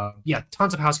 But yeah,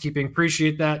 tons of housekeeping.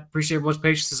 Appreciate that. Appreciate everyone's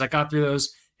patience as I got through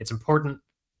those. It's important.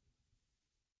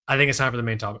 I think it's time for the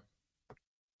main topic.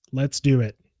 Let's do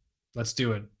it. Let's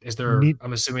do it. Is there?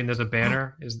 I'm assuming there's a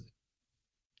banner.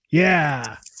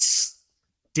 Yeah.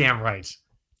 Damn right.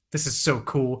 This is so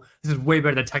cool. This is way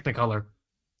better than Technicolor.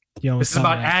 This is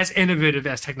about as innovative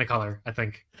as Technicolor, I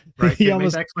think. Right? You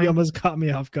almost caught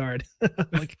me off guard.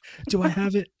 Like, do I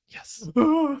have it? Yes.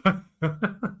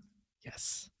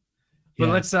 Yes. But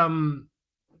let's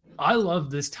I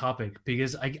love this topic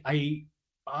because I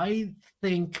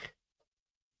think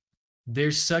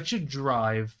there's such a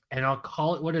drive, and I'll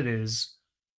call it what it is.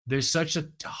 There's such a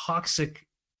toxic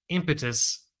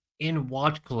impetus in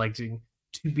watch collecting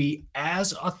to be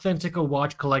as authentic a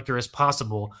watch collector as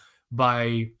possible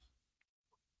by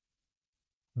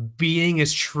being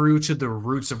as true to the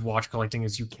roots of watch collecting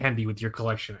as you can be with your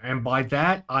collection. And by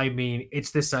that, I mean,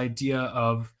 it's this idea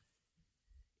of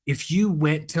if you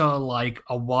went to like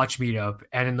a watch meetup,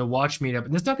 and in the watch meetup,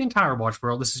 and this is not the entire watch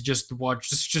world, this is just the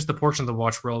portion of the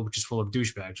watch world which is full of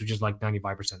douchebags, which is like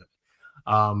 95% of it.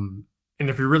 And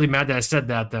if you're really mad that I said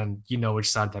that, then you know which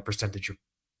side of that percentage you're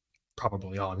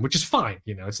probably on, which is fine.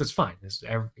 You know, it's fine.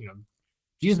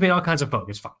 Jesus made all kinds of folk.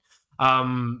 It's fine.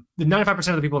 The 95%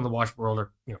 of the people in the watch world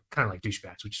are, kind of like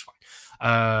douchebags, which is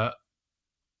fine.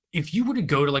 If you were to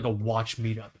go to like a watch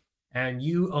meetup and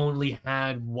you only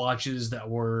had watches that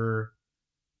were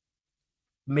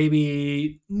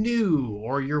maybe new,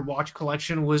 or your watch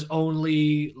collection was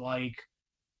only like,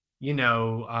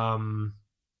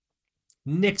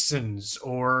 Nixons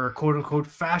or quote unquote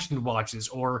fashion watches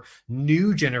or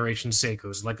new generation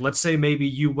Seikos. Like, let's say maybe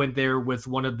you went there with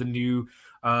one of the new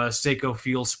Seiko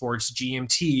Field Sports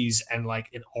GMTs and like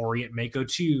an Orient Mako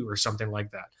 2 or something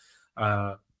like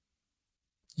that.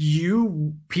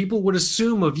 people would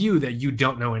assume of you that you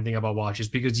don't know anything about watches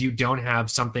because you don't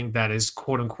have something that is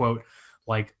quote unquote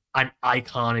like an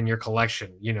icon in your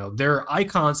collection. You know, there are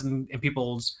icons in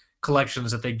people's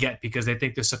collections that they get because they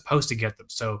think they're supposed to get them.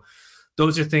 So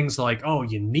those are things like, oh,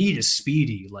 you need a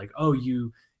Speedy, like, oh,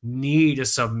 you need a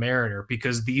Submariner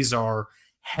because these are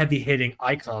heavy hitting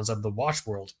icons of the watch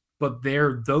world. But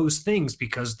they're those things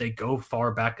because they go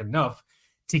far back enough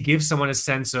to give someone a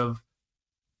sense of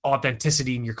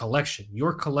authenticity in your collection.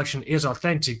 Your collection is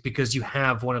authentic because you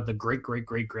have one of the great great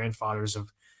great grandfathers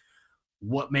of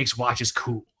what makes watches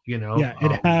cool, you know? Yeah,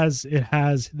 it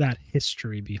has that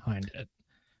history behind it.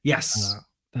 Yes.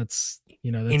 That's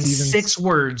In that's even 6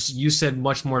 words, you said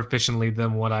much more efficiently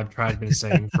than what I've tried been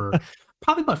saying for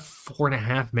probably about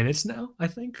 4.5 minutes now, I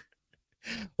think.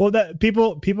 well, that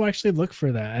people actually look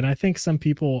for that, and I think some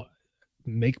people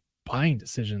make buying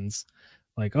decisions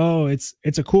like, oh, it's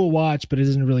a cool watch, but it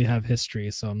doesn't really have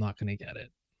history, so I'm not going to get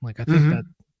it. Like I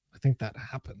think that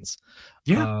happens.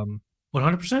 Yeah, Um,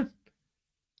 100%. Or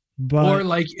but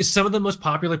like some of the most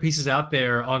popular pieces out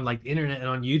there on like the internet and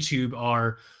on YouTube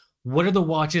are what are the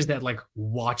watches that like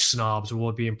watch snobs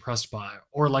will be impressed by?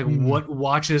 Or like what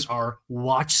watches are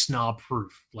watch snob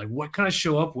proof? Like what can I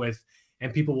show up with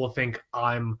and people will think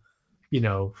I'm, you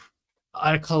know,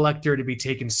 a collector to be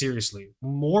taken seriously.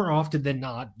 More often than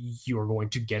not, you're going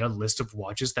to get a list of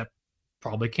watches that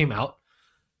probably came out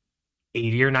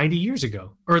 80 or 90 years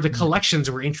ago, or the collections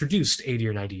were introduced 80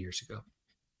 or 90 years ago.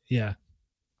 yeah,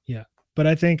 yeah. But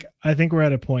I think we're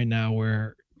at a point now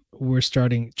where we're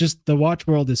starting. Just the watch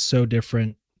world is so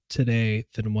different today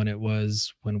than when it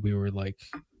was when we were like,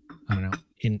 I don't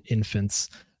know, infants.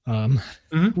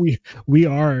 We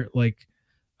are like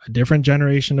a different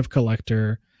generation of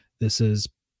collector. This is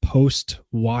post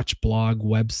watch blog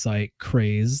website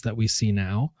craze that we see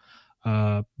now.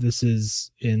 This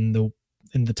is in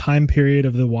the time period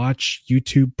of the watch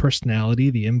YouTube personality,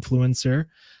 the influencer.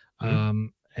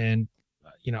 And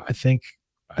I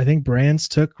think brands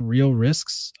took real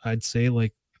risks. I'd say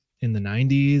like in the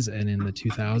 90s and in the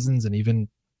 2000s and even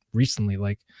recently.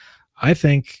 Like I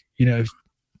think,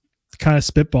 kind of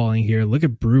spitballing here, look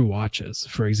at Brew watches,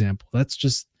 for example. That's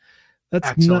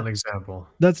excellent example.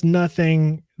 That's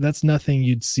nothing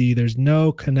you'd see. There's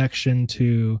no connection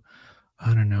to,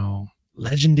 I don't know,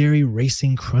 legendary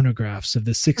racing chronographs of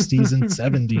the 60s and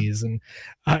 70s. And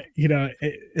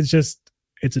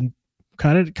it's a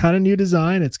kind of new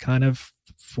design. It's kind of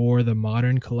for the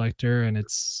modern collector, and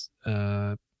it's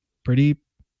pretty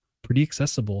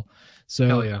accessible. So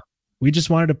hell yeah. We just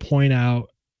wanted to point out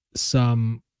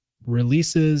some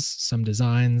releases, some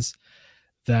designs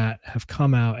that have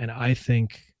come out, and I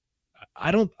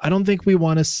don't think we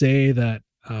want to say that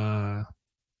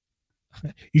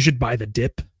you should buy the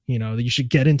dip, you should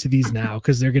get into these now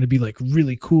because they're going to be like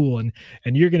really cool and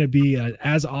you're going to be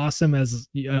as awesome as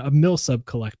a mill sub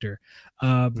collector.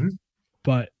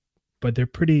 But they're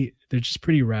just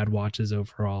pretty rad watches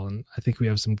overall, and I think we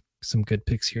have some good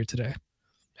picks here today.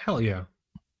 Hell yeah.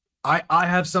 I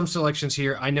have some selections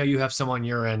here. I know you have some on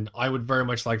your end. I would very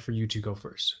much like for you to go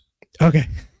first. Okay.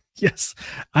 Yes.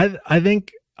 I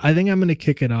think I'm going to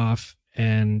kick it off,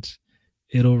 and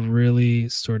it'll really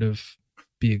sort of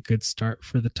be a good start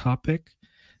for the topic.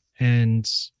 And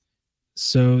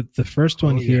so the first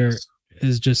one here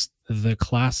is just the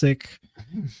classic,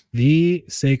 the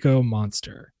Seiko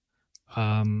Monster.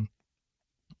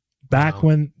 Back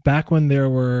when there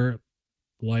were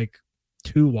like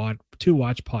two watch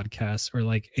podcasts, or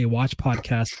like a watch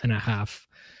podcast and a half,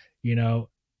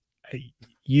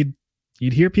 you'd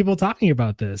hear people talking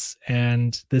about this,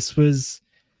 and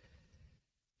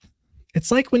it's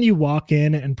like when you walk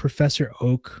in and Professor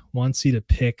Oak wants you to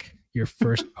pick your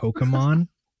first Pokemon.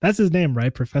 That's his name,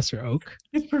 right? Professor Oak.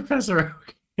 It's Professor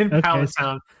Oak in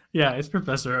Palatown. Yeah, it's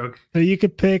Professor Oak. So you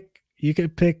could pick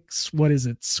what is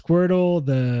it? Squirtle,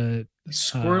 the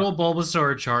Squirtle,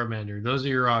 Bulbasaur, Charmander. Those are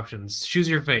your options. Choose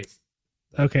your fate.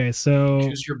 Okay, so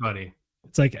choose your buddy.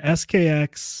 It's like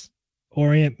SKX,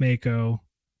 Orient Mako,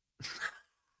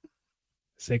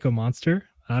 Seiko Monster.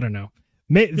 I don't know.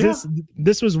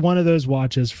 This was one of those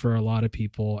watches for a lot of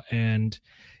people, and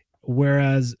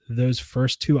whereas those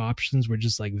first two options were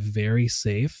just like very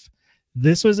safe,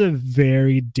 this was a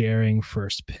very daring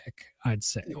first pick, I'd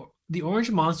say. The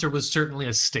Orange Monster was certainly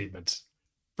a statement.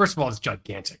 First of all, it's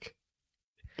gigantic.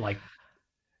 Like,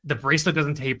 the bracelet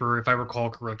doesn't taper, if I recall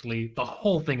correctly. The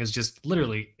whole thing is just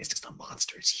literally, it's just a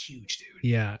monster. It's huge, dude.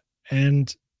 Yeah.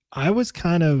 And I was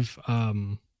kind of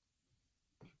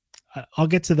I'll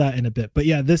get to that in a bit. But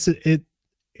yeah,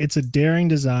 it's a daring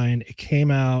design. It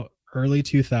came out early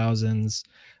 2000s.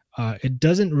 It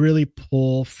doesn't really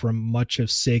pull from much of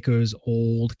Seiko's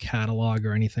old catalog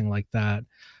or anything like that.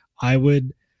 I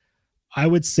would I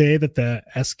would say that the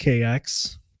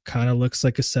SKX kind of looks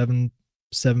like a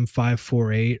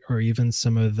 77548, or even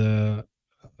some of the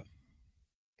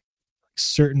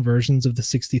certain versions of the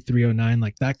 6309.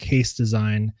 Like that case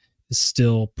design is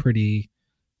still pretty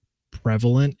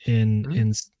prevalent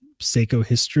in Seiko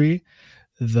history.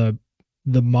 The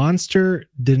the monster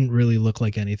didn't really look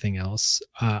like anything else.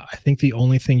 I think the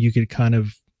only thing you could kind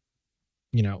of,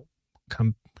 you know,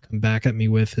 come back at me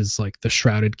with is like the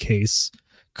shrouded case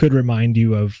could remind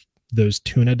you of those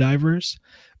tuna divers,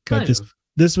 but Kind of.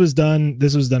 this was done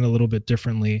a little bit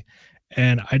differently,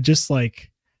 and I just like,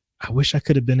 I wish I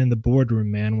could have been in the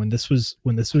boardroom, man, when this was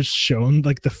shown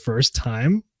like the first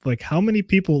time. Like how many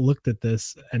people looked at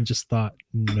this and just thought,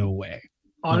 no way.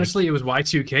 Honestly, it was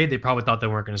Y2K. They probably thought they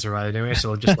weren't going to survive anyway.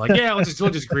 So just like, yeah, we'll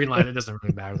just greenlight it. It doesn't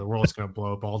really matter. The world's going to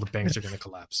blow up. All the banks are going to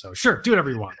collapse. So sure, do whatever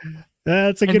you want.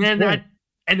 That's a good point.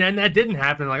 And then that didn't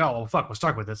happen. Like, oh, well, fuck, we'll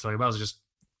start with it. So I might as well just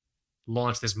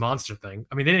launch this monster thing.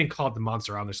 I mean, they didn't call it the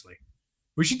monster, honestly.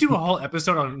 We should do a whole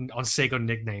episode on Seiko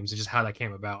nicknames and just how that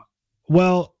came about.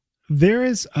 Well, there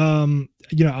is I'll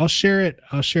share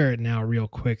it now real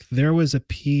quick. There was a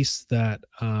piece that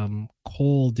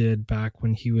Cole did back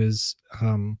when he was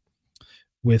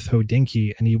with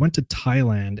Hodinky, and he went to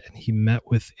Thailand and he met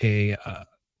with a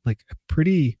like a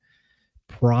pretty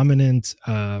prominent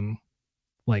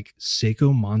like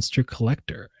Seiko monster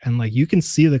collector, and like you can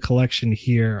see the collection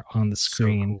here on the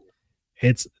screen. So cool.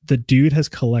 It's the dude has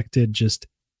collected just,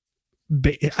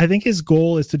 I think his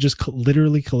goal is to just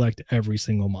literally collect every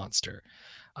single monster.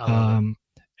 And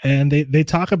they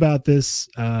talk about this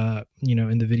in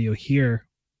the video here.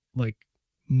 Like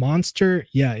monster,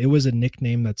 yeah, it was a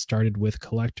nickname that started with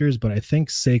collectors, but I think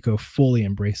Seiko fully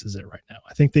embraces it right now.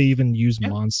 I think they even use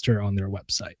monster on their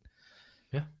website.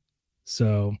 Yeah.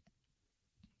 So,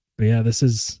 but yeah,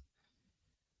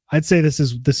 I'd say this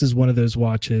is one of those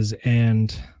watches.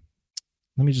 And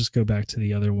let me just go back to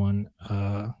the other one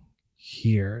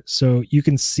here. So you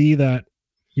can see that,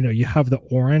 you have the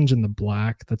orange and the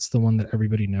black. That's the one that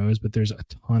everybody knows, but there's a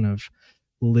ton of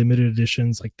limited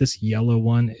editions. Like this yellow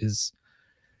one is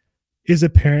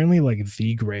apparently like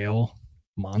the Grail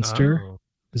monster.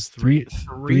 It's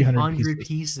 300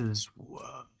 pieces.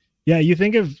 Whoa. Yeah, you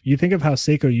think of how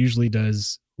Seiko usually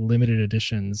does limited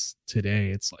editions today.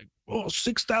 It's like,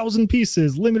 6,000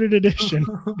 pieces, limited edition.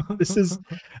 This is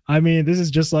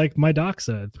just like my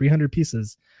Doxa, 300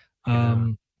 pieces.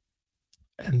 And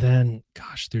then,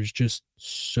 gosh, there's just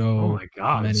many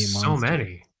monsters. So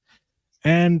many.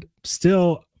 And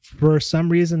still, for some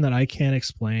reason that I can't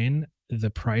explain, the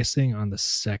pricing on the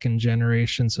second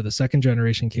generation. So the second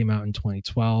generation came out in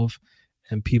 2012,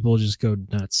 and people just go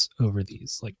nuts over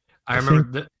these. Like I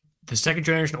remember the second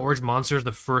generation orange monster is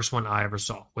the first one I ever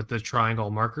saw with the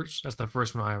triangle markers. That's the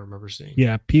first one I remember seeing.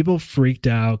 Yeah, people freaked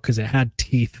out because it had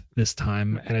teeth this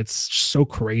time, and it's so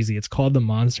crazy. It's called the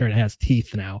monster, and it has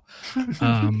teeth now.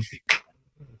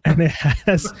 And it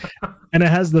has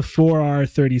the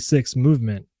 4R36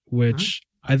 movement, which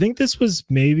I think this was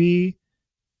maybe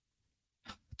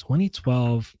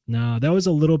 2012. No, that was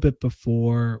a little bit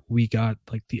before we got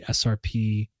like the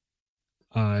SRP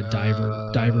diver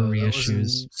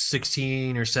reissues.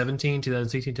 16 or 17,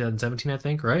 2016, 2017, I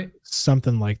think, right?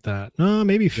 Something like that. No,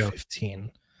 maybe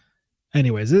 15.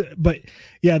 Anyways, but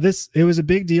yeah, it was a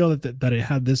big deal that it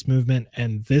had this movement,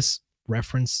 and this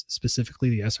reference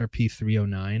specifically the SRP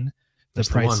 309.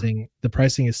 The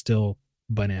pricing is still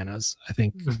bananas. I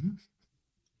think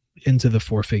into the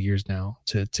four figures now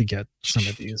to get some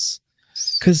of these,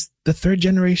 because the third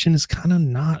generation is kind of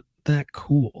not that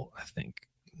cool. I think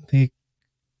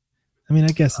I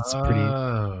guess it's pretty.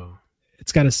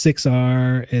 It's got a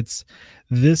 6R. It's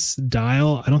this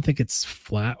dial. I don't think it's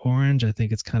flat orange. I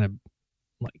think it's kind of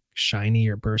like shiny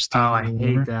or bursty. Oh, I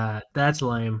hate that. That's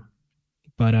lame.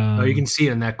 But you can see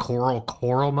it in that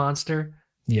coral monster.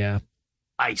 Yeah,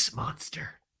 ice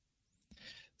monster.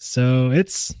 So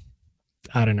it's,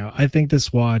 I don't know. I think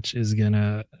this watch is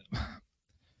gonna,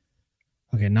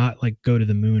 not like go to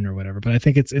the moon or whatever, but I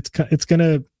think it's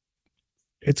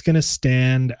gonna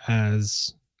stand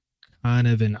as kind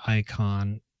of an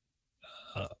icon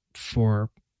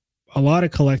for a lot of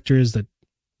collectors that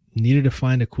needed to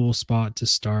find a cool spot to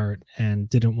start and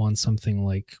didn't want something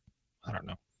like, I don't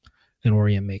know, an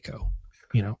Orient Mako.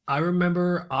 I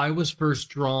remember I was first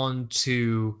drawn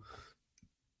to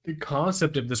the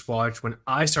concept of this watch when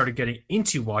I started getting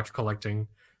into watch collecting.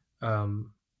 I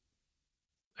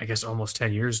guess almost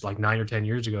 10 years, like 9 or 10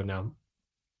 years ago now.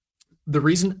 the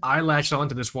reason I latched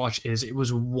onto this watch is it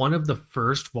was one of the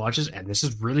first watches, and this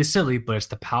is really silly, but it's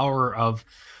the power of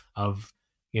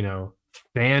you know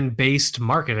fan-based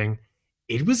marketing.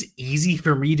 It was easy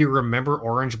for me to remember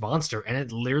Orange Monster, and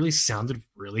it literally sounded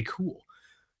really cool.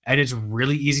 And it's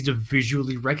really easy to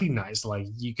visually recognize. Like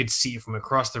you could see it from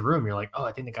across the room. You're like, oh,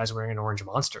 I think the guy's wearing an Orange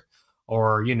Monster.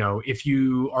 Or, if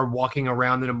you are walking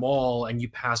around in a mall and you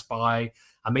pass by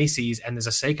a Macy's and there's a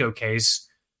Seiko case,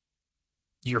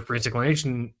 your first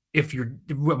inclination,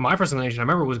 my first inclination, I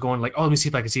remember was going like, oh, let me see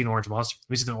if I can see an Orange Monster.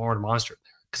 Let me see an Orange Monster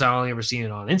there. Because I only ever seen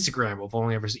it on Instagram. I've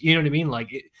only ever seen, you know what I mean?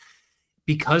 Like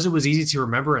because it was easy to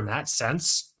remember in that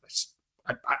sense,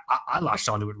 I latched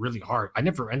onto it really hard. I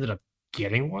never ended up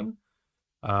getting one.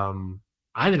 I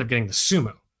ended up getting the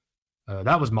Sumo.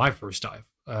 That was my first dive,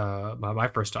 my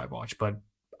first dive watch. But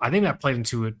I think that played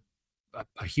into it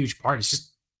a huge part.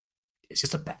 It's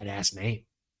just a badass name.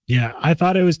 Yeah, I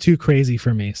thought it was too crazy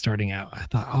for me starting out. I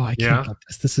thought, oh, I can't get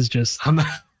this. This is just.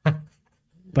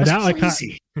 But now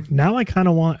I kind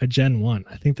of want a Gen 1.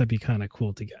 I think that'd be kind of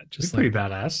cool to get. Just pretty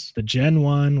badass. The Gen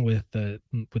 1 with the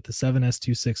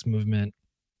 7S26 movement.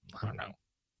 I don't know.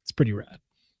 It's pretty rad.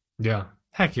 Yeah.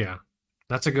 Heck yeah.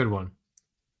 That's a good one.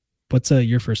 What's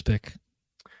your first pick?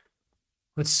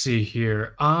 Let's see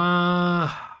here. I'm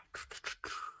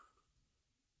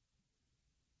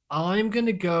going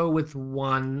to go with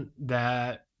one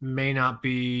that may not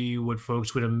be what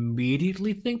folks would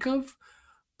immediately think of,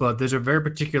 but there's a very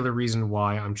particular reason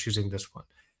why I'm choosing this one.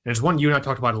 And it's one you and I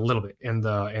talked about a little bit in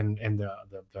our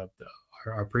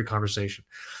pre-conversation.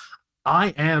 I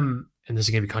am, and this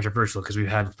is going to be controversial because we've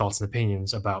had thoughts and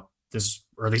opinions about this,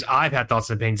 or at least I've had thoughts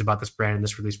and opinions about this brand and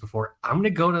this release before. I'm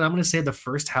going to say the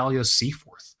first Halios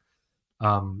Seaforth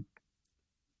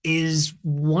is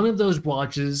one of those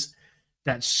watches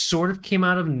that sort of came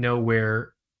out of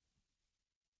nowhere.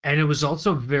 And it was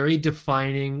also very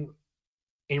defining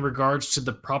in regards to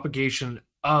the propagation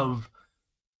of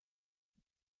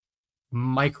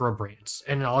micro brands.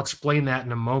 And I'll explain that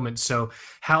in a moment. So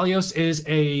Halios is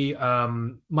a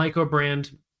micro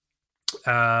brand.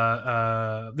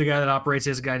 The guy that operates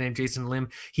is a guy named Jason Lim.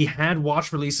 He had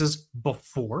watch releases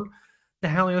before the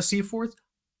Halios Seaforth,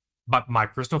 but my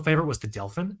personal favorite was the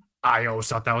Delphin. I always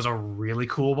thought that was a really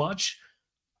cool watch.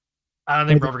 I don't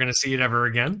think we're ever going to see it ever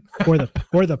again. or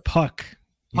the Puck.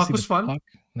 Puck was fun. Puck?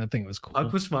 That thing was cool.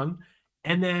 Puck was fun.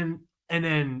 And then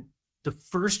the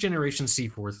first generation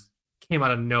Seaforth came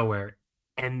out of nowhere,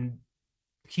 and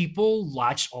people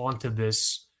latched onto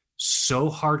this so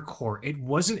hardcore. It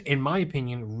wasn't, in my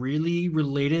opinion, really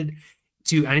related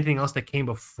to anything else that came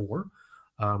before.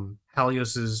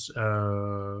 Halios's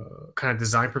kind of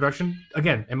design production.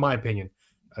 Again, in my opinion,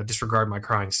 disregard my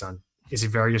crying son. Is it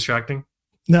very distracting?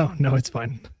 No, it's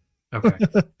fine. Okay,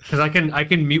 because I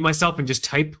can mute myself and just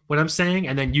type what I'm saying,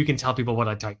 and then you can tell people what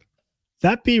I type.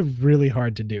 That'd be really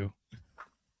hard to do.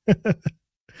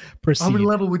 Proceed. I'm in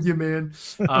level with you, man.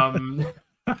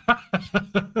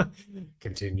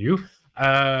 Continue.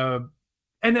 And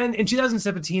then in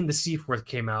 2017, the Seaforth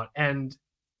came out, and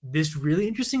this really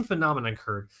interesting phenomenon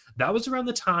occurred. That was around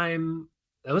the time.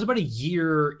 That was about a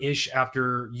year-ish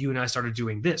after you and I started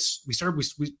doing this. We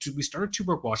started Two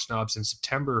Broke Watch Snobs in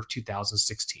September of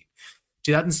 2016.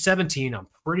 2017, I'm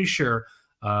pretty sure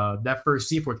that first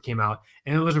Seaforth came out,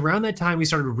 and it was around that time we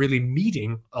started really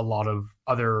meeting a lot of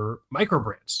other micro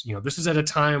brands. This is at a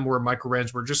time where micro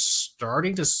brands were just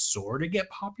starting to sort of get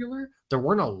popular. There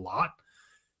weren't a lot,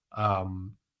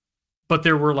 but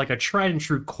there were like a tried and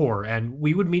true core, and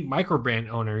we would meet micro brand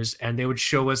owners, and they would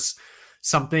show us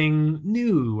something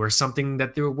new or something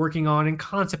that they were working on in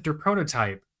concept or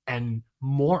prototype. And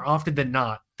more often than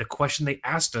not, the question they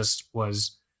asked us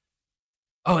was,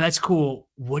 oh, that's cool.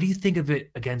 What do you think of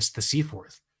it against the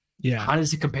Seaforth? Yeah. How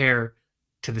does it compare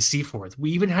to the Seaforth?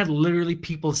 We even had literally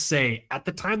people say at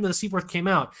the time the Seaforth came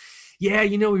out, yeah,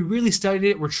 we really studied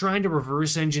it. We're trying to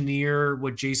reverse engineer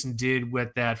what Jason did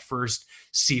with that first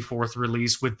Seaforth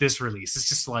release with this release. It's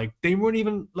just like, they weren't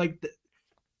even like,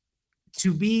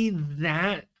 to be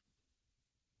that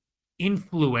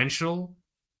influential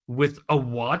with a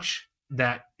watch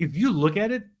that, if you look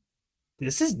at it,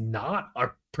 this is not a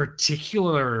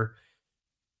particular.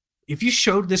 If you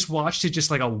showed this watch to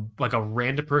just like a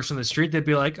random person on the street, they'd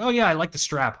be like, "Oh yeah, I like the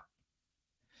strap."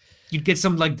 You'd get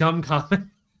some like dumb comment.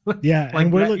 Yeah, like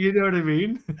and you know what I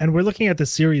mean. And we're looking at the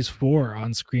Series 4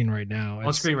 on screen right now.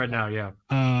 Yeah.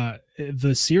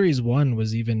 The Series 1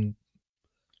 was even.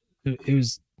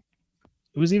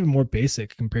 It was even more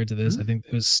basic compared to this. Mm-hmm. I think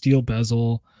it was steel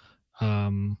bezel.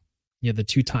 The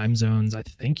 2 time zones. I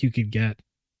think you could get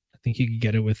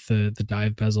it with the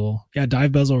dive bezel. Yeah,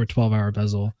 dive bezel or 12-hour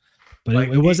bezel. but Like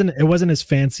it wasn't as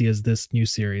fancy as this new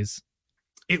series.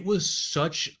 it was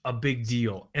such a big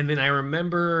deal. And then I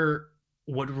remember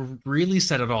what really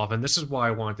set it off, and this is why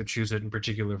I wanted to choose it in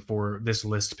particular for this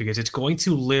list, because it's going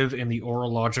to live in the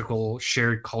orological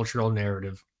shared cultural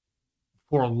narrative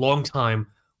for a long time,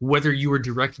 whether you were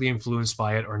directly influenced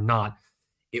by it or not.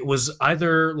 It was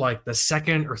either like the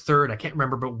second or third, I can't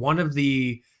remember, but one of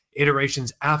the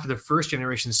iterations after the first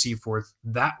generation Seaforth,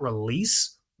 that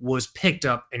release was picked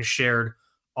up and shared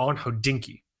on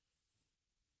Hodinky,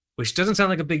 which doesn't sound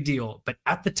like a big deal, but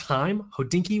at the time,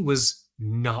 Hodinky was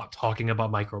not talking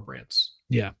about microbrands.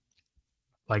 Yeah.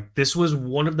 Like this was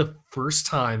one of the first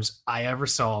times I ever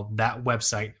saw that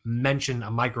website mention a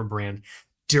microbrand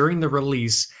during the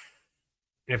release.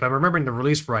 And if I'm remembering the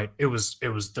release right, there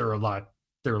were a lot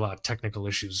of technical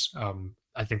issues.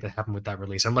 I think that happened with that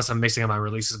release, unless I'm mixing up my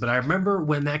releases. But I remember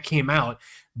when that came out,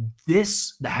 the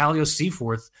Halios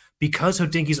Seaforth, because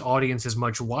Hodinky's audience is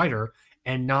much wider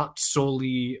and not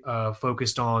solely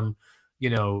focused on,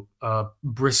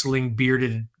 bristling,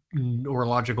 bearded,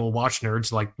 orological watch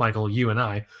nerds like Michael, you and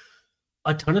I,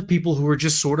 a ton of people who were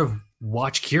just sort of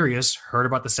watch curious heard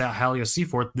about the Halios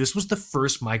Seaforth. This was the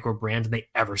first micro brand they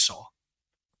ever saw.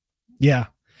 Yeah.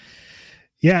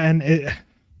 Yeah. And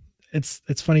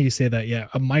it's funny you say that. Yeah.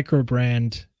 A micro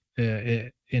brand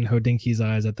in Hodinky's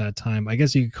eyes at that time, I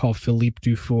guess you could call Philippe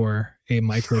Dufour a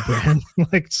micro brand.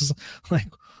 like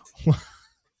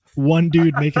one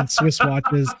dude making Swiss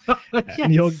watches,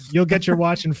 and you'll get your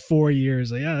watch in 4 years.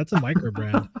 Like, yeah, that's a micro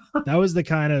brand. That was the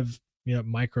kind of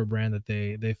micro brand that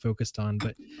they focused on.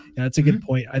 But yeah, that's a good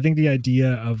point. I think the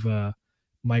idea of a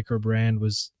micro brand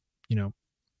was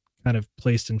kind of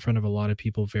placed in front of a lot of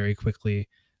people very quickly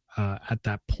at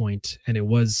that point, and it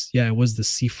was the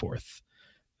Seaforth.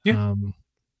 Yeah,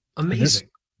 amazing.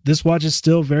 This watch is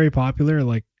still very popular.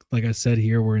 Like I said,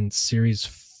 here we're in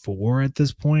series 4 at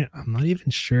this point. I'm not even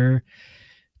sure.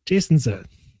 Jason's a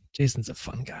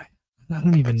fun guy. I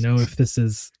don't even know if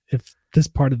this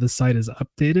part of the site is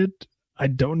updated. I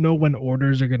don't know when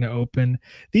orders are going to open.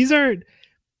 These are,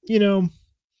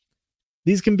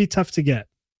 these can be tough to get.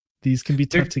 They're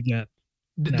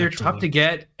tough to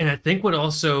get. And I think what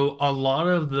also a lot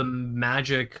of the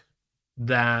magic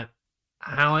that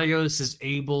Halios is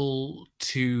able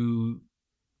to,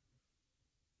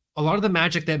 a lot of the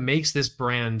magic that makes this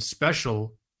brand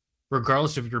special,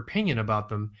 regardless of your opinion about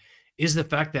them, is the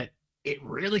fact that it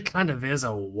really kind of is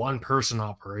a one-person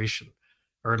operation,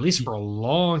 or at least for a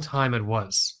long time it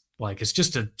was. Like it's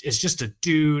just a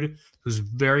dude who's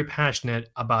very passionate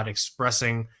about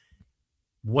expressing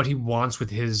what he wants with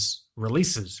his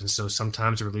releases. And so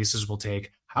sometimes the releases will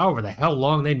take however the hell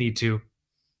long they need to,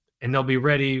 and they'll be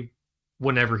ready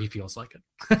whenever he feels like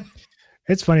it.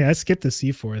 It's funny. I skipped the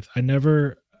Seaforth. I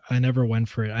never went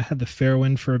for it. I had the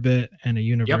Fairwind for a bit and a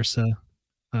Universa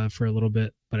for a little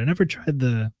bit, but I never tried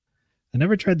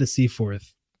the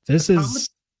Seaforth.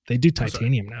 They do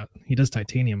titanium now. He does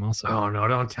titanium also. Oh no,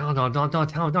 don't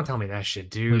tell me that shit,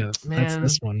 dude. Yeah, man, that's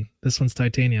this one. This one's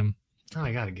titanium. Oh,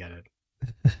 I gotta get it.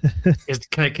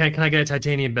 Can I get a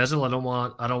titanium bezel? I don't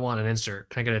want an insert.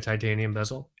 Can I get a titanium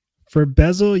bezel? For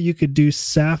bezel, you could do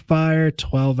sapphire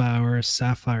 12-hour,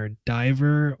 sapphire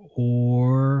diver,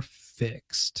 or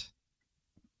fixed.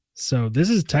 So this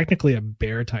is technically a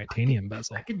bare titanium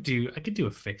bezel. I could do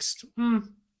a fixed. I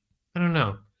don't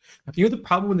know. The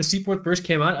problem when the Seaforth first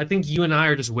came out, I think you and I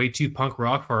are just way too punk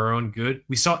rock for our own good.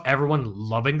 We saw everyone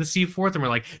loving the Seaforth, and we're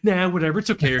like, nah, whatever,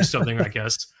 it's okay or something, I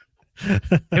guess.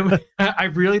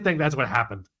 I really think that's what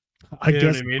happened. I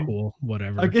guess what I mean? Cool,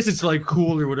 whatever. I guess it's like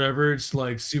cool or whatever. It's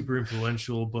like super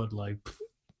influential, but like,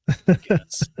 I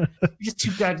guess. You're just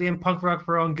too goddamn punk rock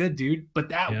for our own good, dude. But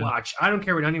that watch, I don't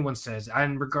care what anyone says,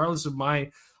 and regardless of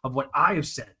what I have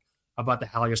said about the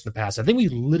Halios in the past, I think we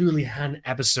literally had an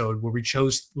episode where we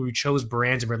chose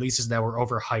brands and releases that were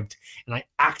overhyped, and I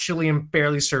actually am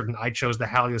fairly certain I chose the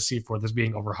Halios Seaforth as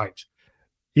being overhyped.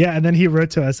 Yeah, and then he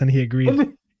wrote to us and he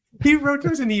agreed. He wrote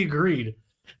to us and he agreed.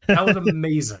 That was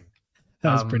amazing.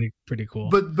 That was pretty cool.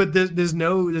 But there's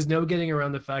no getting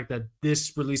around the fact that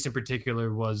this release in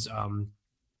particular was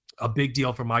a big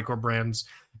deal for micro brands,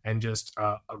 and just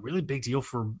a really big deal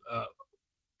for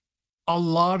a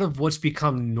lot of what's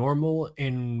become normal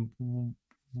in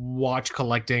watch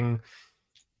collecting,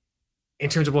 in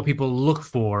terms of what people look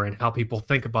for and how people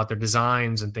think about their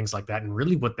designs and things like that, and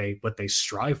really what they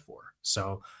strive for.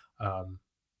 So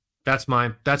that's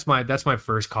my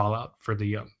first call out for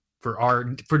the for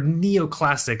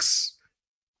neoclassics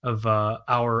of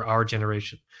our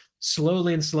generation.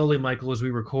 Slowly, Michael, as we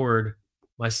record,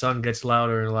 my sun gets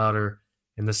louder and louder,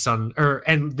 and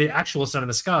the actual sun in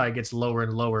the sky gets lower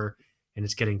and lower, and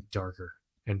it's getting darker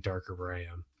and darker where I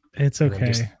am. It's And I'm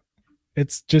just okay.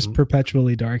 It's just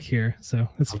perpetually dark here, so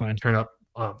it's I'll fine. turn up.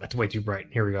 Oh, that's way too bright.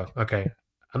 Here we go. Okay,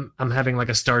 I'm having like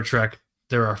a Star Trek.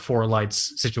 There are 4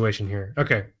 lights situation here.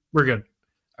 Okay, we're good.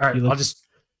 All right,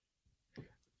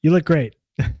 You look great.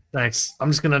 Thanks. I'm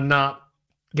just gonna not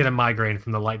get a migraine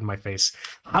from the light in my face.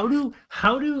 How do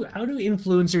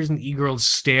influencers and e-girls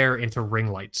stare into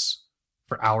ring lights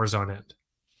for hours on end?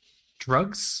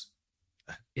 Drugs?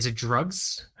 Is it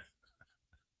drugs?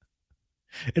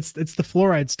 It's the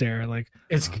fluoride stare. Like,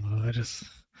 It's I just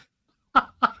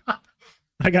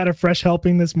I got a fresh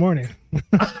helping this morning.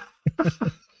 I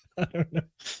don't know.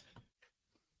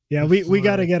 Yeah, we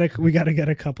gotta get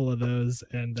a couple of those,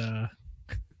 and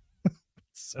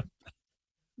so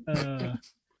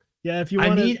yeah, if you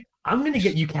want to. I'm gonna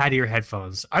get you cat ear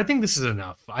headphones. I think this is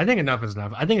enough. I think enough is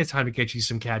enough. I think it's time to get you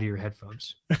some cat ear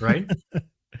headphones, right?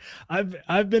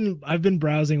 I've been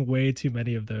browsing way too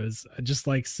many of those. Just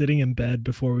like sitting in bed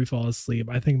before we fall asleep.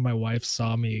 I think my wife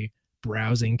saw me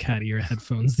browsing cat ear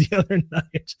headphones the other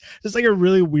night. It's like a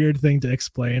really weird thing to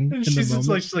explain. And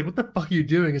she's like, what the fuck are you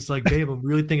doing? It's like, babe, I'm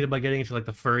really thinking about getting into like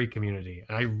the furry community,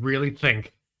 and I really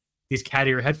think these cat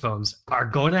ear headphones are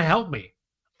going to help me.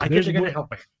 I think they're going to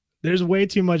help me. There's way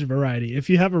too much variety. If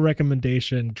you have a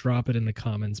recommendation, drop it in the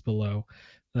comments below.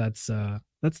 That's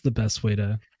the best way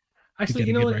to. Actually,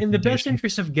 you know, in the best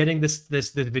interest of getting this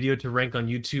video to rank on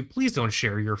YouTube, please don't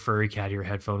share your furry cat ear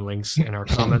headphone links in our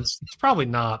comments. It's probably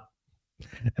not.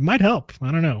 It might help.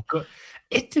 I don't know.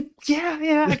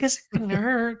 Yeah. I guess it couldn't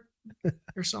hurt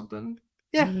or something.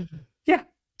 Yeah.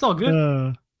 It's all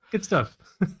good. Good stuff.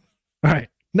 All right,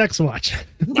 next watch.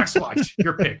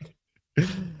 Your pick.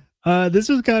 This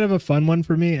was kind of a fun one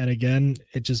for me, and again,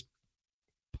 it just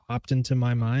popped into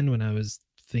my mind when I was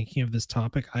thinking of this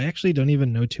topic. I actually don't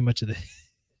even know too much of the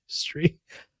history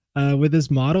with this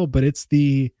model, but it's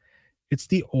the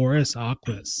Oris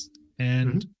Aquas,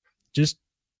 and just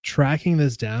tracking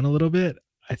this down a little bit,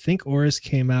 I think Oris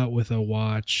came out with a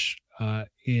watch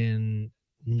in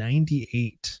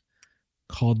 '98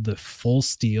 called the Full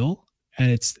Steel, and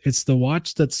it's the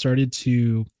watch that started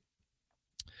to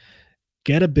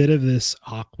get a bit of this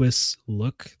Aquas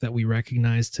look that we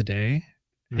recognize today.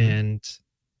 And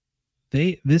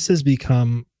this has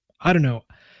become, I don't know,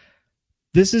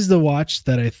 this is the watch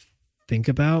that I think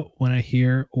about when I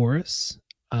hear Oris.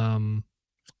 And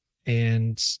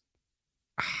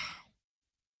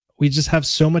we just have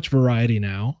so much variety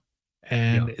now,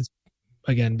 and it's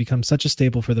again become such a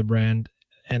staple for the brand.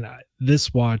 And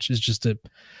this watch is just a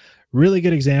really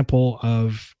good example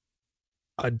of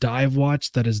a dive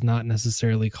watch that is not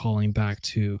necessarily calling back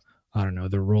to, I don't know,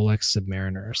 the Rolex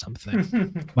Submariner or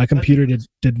something. My computer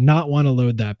did not want to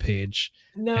load that page.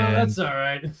 No, that's all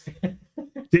right.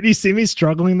 Did you see me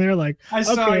struggling there? Like, I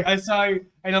saw you,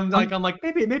 and I'm like,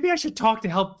 maybe I should talk to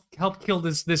help kill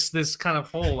this kind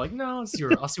of hole. Like, no, I'll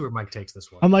see where Mike takes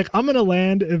this one. I'm like, I'm gonna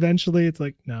land eventually. It's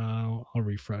like, no, I'll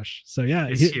refresh. So yeah,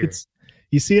 it's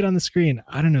you see it on the screen.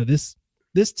 I don't know. This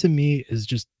to me is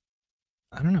just,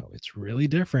 I don't know. It's really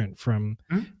different from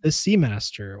the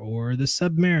Seamaster or the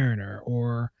Submariner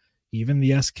or even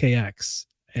the SKX.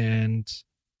 And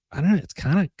I don't know. It's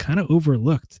kind of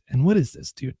overlooked. And what is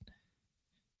this, dude?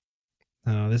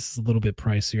 Oh, this is a little bit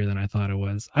pricier than I thought it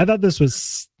was. I thought this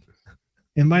was,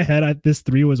 in my head, this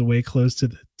 3 was way close to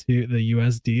the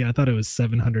USD. I thought it was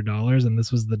 $700, and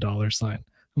this was the dollar sign.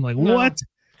 I'm like, what?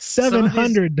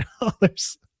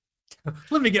 $700?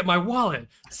 Let me get my wallet.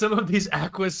 Some of these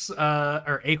Aquas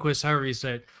or Aquas, however you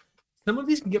say it, some of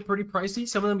these can get pretty pricey.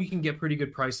 Some of them you can get pretty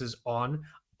good prices on.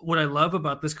 What I love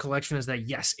about this collection is that,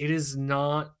 yes, it is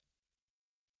not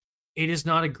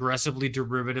aggressively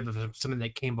derivative of something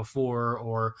that came before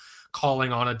or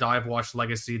calling on a dive watch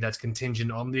legacy that's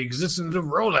contingent on the existence of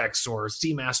Rolex or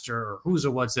Seamaster or who's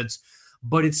or what's it's,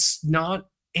 but it's not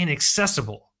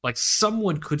inaccessible. Like,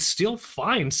 someone could still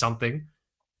find something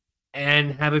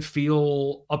and have it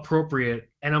feel appropriate.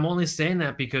 And I'm only saying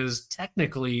that because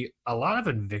technically a lot of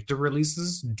Invicta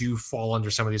releases do fall under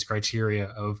some of these criteria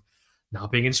of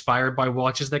not being inspired by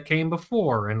watches that came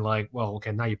before. And like, well,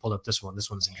 okay, now you pulled up this one. This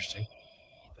one's interesting.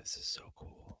 This is so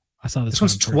cool. I saw this. This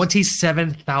one's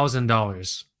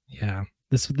 $27,000. Yeah.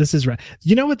 This is right.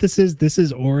 You know what this is? This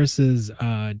is Oris's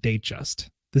date just.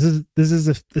 This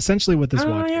is essentially what this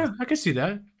watch is. I can see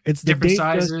that. It's different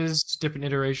sizes, different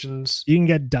iterations. You can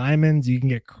get diamonds. You can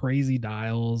get crazy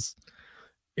dials.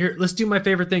 Here, let's do my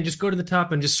favorite thing. Just go to the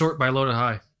top and just sort by low to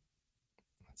high.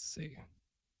 Let's see.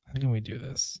 How can we do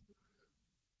this?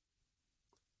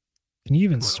 Can you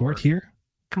even sort here?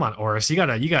 Come on, Oris. You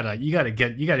gotta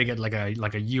get like a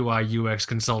UI UX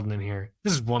consultant in here.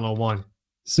 This is 101.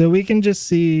 So we can just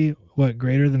see what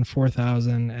greater than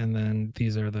 4,000, and then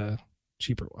these are the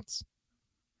cheaper ones,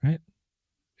 right?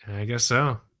 I guess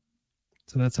so.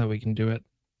 So that's how we can do it.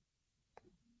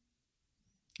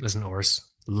 Listen, Ors,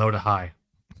 low to high.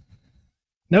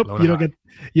 Nope, Low to high.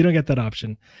 you don't get that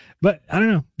option. But I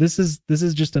don't know. This is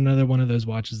just another one of those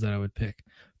watches that I would pick.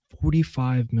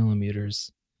 45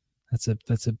 millimeters. That's a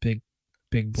big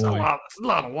boy. It's a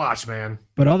lot of watch, man.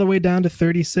 But all the way down to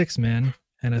 36, man.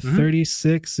 And a Mhm.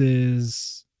 36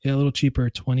 is a little cheaper,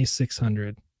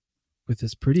 2,600, with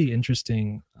this pretty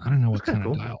interesting. I don't know what That's kind kinda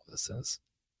of cool. dial this is,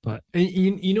 but And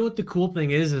you know what the cool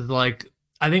thing is like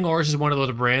I think ours is one of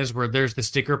those brands where there's the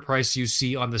sticker price you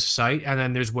see on the site, and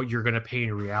then there's what you're going to pay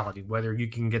in reality. Whether you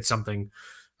can get something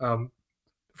from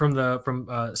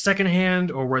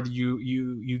secondhand, or whether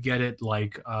you get it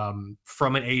like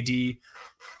from an AD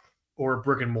or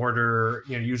brick and mortar.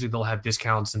 You know, usually they'll have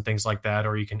discounts and things like that,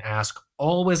 or you can ask.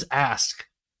 Always ask.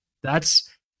 That's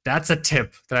a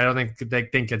tip that I don't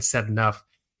think gets said enough.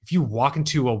 If you walk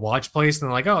into a watch place and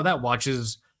they're like, "Oh, that watch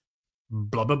is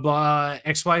blah blah blah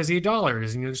XYZ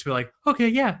dollars," and you'll just be like, "Okay,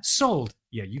 yeah, sold."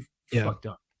 Yeah, you fucked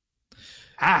up.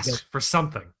 Ask for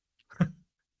something.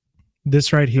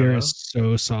 this right here is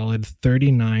so solid.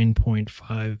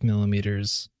 39.5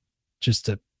 millimeters. Just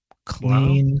a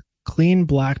clean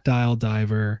black dial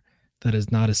diver that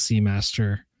is not a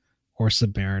Seamaster or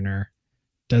Submariner.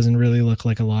 Doesn't really look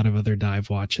like a lot of other dive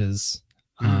watches.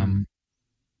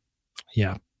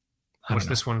 Yeah. What's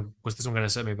this one going to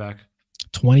set me back?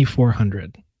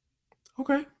 2,400.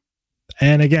 Okay.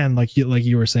 And again, like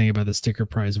you were saying about the sticker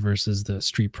price versus the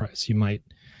street price, you might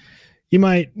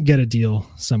get a deal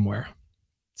somewhere.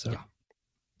 So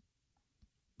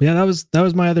yeah, that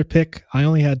was my other pick. I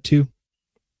only had 2.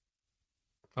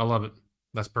 I love it.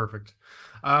 That's perfect.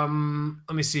 Let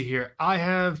me see here. I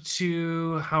have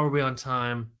 2. How are we on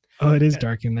time? Oh, it is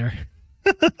dark in there.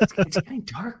 It's getting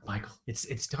dark, Michael.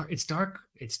 It's dark. It's dark.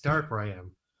 It's dark where I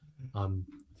am. I'm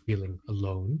feeling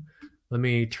alone. Let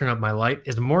me turn up my light.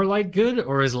 Is more light good,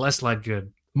 or is less light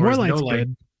good? Or More is light's no light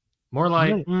good. More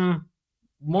light.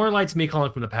 More light's me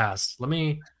calling from the past. Let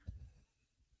me.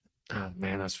 Oh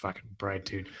man, that's fucking bright,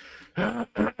 dude.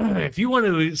 If you want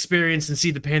to experience and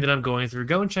see the pain that I'm going through,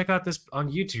 go and check out this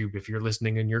on YouTube if you're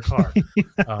listening in your car.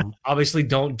 Obviously,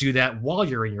 don't do that while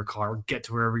you're in your car. Get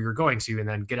to wherever you're going to and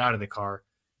then get out of the car.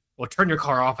 Well, turn your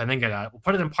car off and then get out. We'll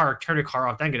put it in park, turn your car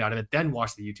off, then get out of it, then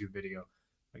watch the YouTube video.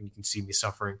 And you can see me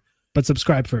suffering. But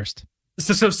subscribe first.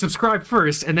 So subscribe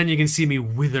first, and then you can see me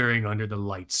withering under the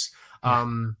lights.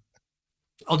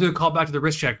 I'll do a call back to the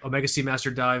wrist check. Omega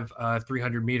Seamaster Dive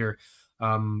 300 meter.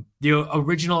 The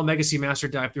original Omega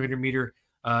Seamaster Dive 300 meter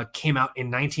came out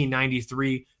in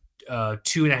 1993.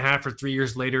 2.5 or 3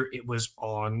 years later, it was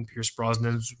on Pierce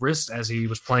Brosnan's wrist as he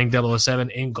was playing 007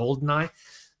 in GoldenEye.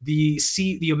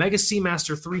 The Omega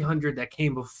Seamaster 300 that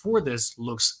came before this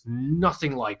looks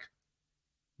nothing like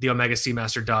the Omega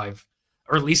Seamaster Dive,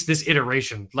 or at least this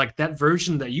iteration. Like that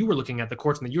version that you were looking at, the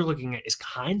Quartz that you're looking at, is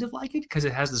kind of like it because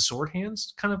it has the sword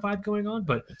hands kind of vibe going on.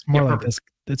 But it's more like this.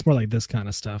 It's more like this kind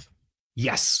of stuff.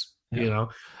 Yes, you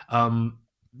know,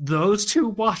 those 2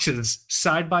 watches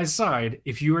side by side.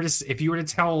 If you were to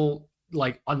tell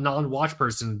like a non-watch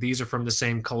person these are from the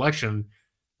same collection,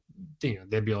 you know,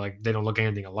 they'd be like, they don't look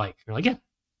anything alike. You're like, yeah,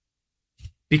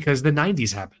 because the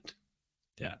 90s happened.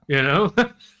 Yeah, you know.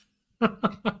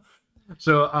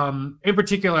 So in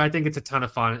particular, I think it's a ton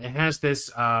of fun. It has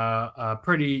this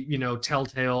pretty, you know,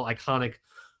 telltale iconic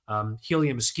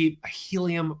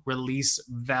helium release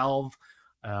valve,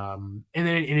 and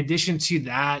then in addition to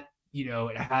that, you know,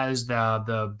 it has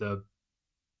the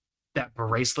that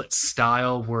bracelet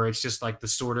style where it's just like the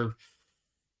sort of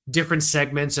different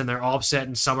segments, and they're offset,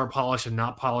 and some are polished and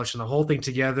not polished, and the whole thing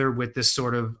together with this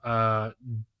sort of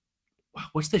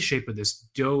what's the shape of this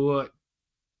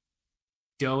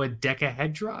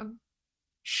dodecahedron?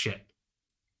 Shit.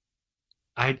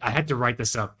 I had to write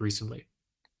this up recently.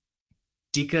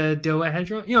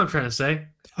 Decadoahedron? You know what I'm trying to say?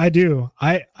 I do.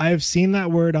 I've seen that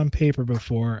word on paper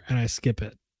before and I skip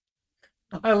it.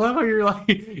 I love how you're like,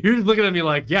 you're looking at me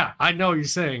like, yeah, I know what you're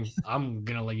saying. I'm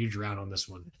gonna let you drown on this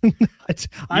one.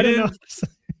 I don't know.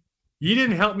 You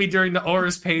didn't help me during the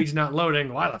Oris page not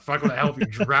loading. Why the fuck would I help you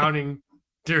drowning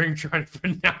during trying to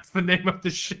pronounce the name of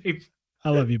the shape? I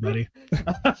love you, buddy.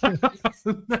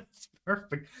 That's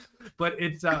perfect. But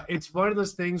it's one of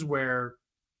those things where,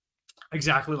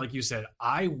 exactly like you said,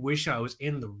 I wish I was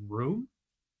in the room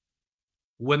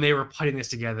when they were putting this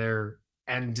together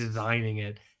and designing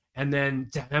it, and then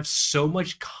to have so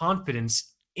much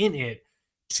confidence in it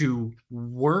to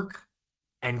work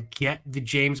and get the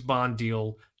James Bond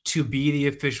deal to be the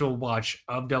official watch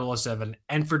of 007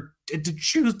 and for to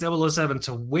choose 007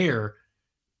 to wear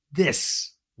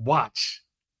this watch,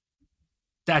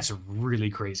 that's really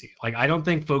crazy. Like, I don't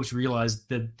think folks realize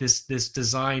that this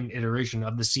design iteration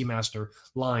of the Seamaster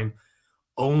line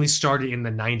only started in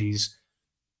the 90s,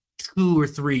 2 or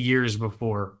 3 years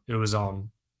before it was on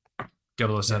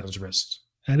 007's wrist.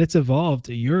 And it's evolved.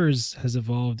 Yours has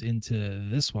evolved into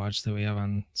this watch that we have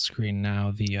on screen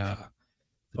now. The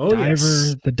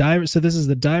diver. So this is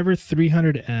the Diver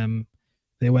 300M.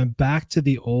 They went back to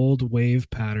the old wave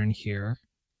pattern here,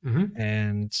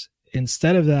 and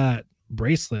instead of that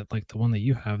bracelet, like the one that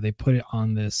you have, they put it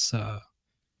on this. I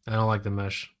don't like the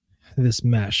mesh. This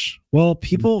mesh. Well,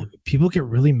 people get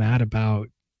really mad about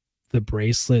the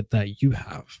bracelet that you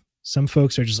have. Some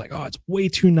folks are just like, oh, it's way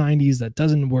too 90s. That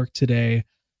doesn't work today.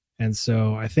 And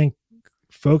so I think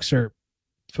folks are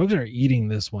eating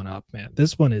this one up, man.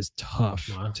 This one is tough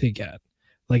to get.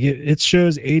 Like it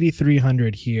shows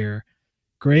 8,300 here.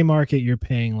 Gray market, you're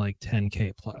paying like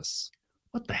 10K plus.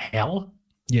 What the hell?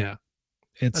 Yeah.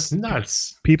 That's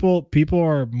nuts. People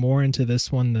are more into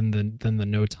this one than the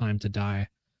No Time to Die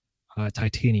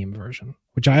titanium version,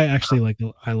 which I actually like.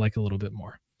 I like a little bit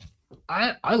more.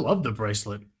 I love the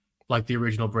bracelet, like the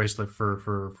original bracelet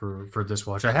for this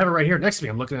watch. I have it right here next to me.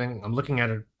 I'm looking at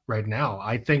it right now.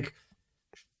 I think,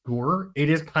 sure, it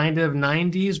is kind of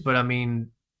 90s, but I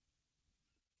mean,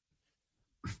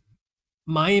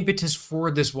 my impetus for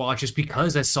this watch is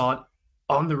because I saw it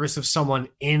on the wrist of someone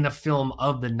in a film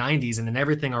of the 90s, and then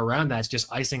everything around that's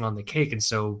just icing on the cake. And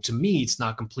so to me, it's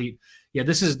not complete. Yeah,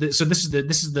 this is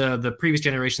the previous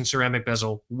generation ceramic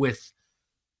bezel with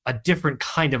a different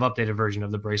kind of updated version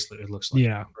of the bracelet. It looks like,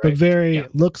 yeah, right?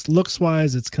 but looks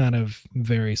wise, it's kind of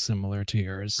very similar to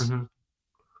yours.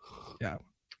 Yeah.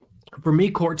 For me,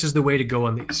 quartz is the way to go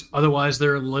on these. Otherwise,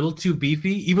 they're a little too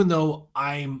beefy, even though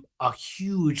I'm a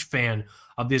huge fan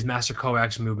of these master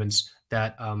coax movements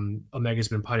that Omega's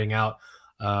been putting out,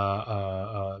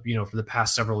 for the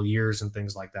past several years and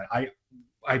things like that.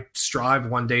 I strive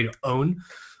one day to own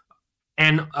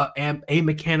a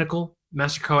mechanical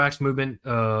master coax movement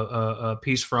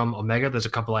piece from Omega. There's a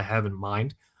couple I have in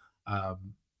mind.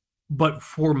 But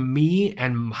for me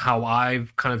and how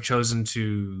I've kind of chosen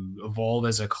to evolve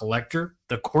as a collector,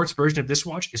 the quartz version of this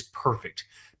watch is perfect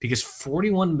because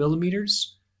 41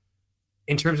 millimeters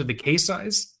in terms of the case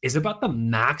size is about the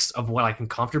max of what I can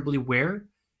comfortably wear.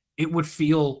 It would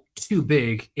feel too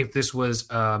big if this was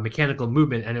a mechanical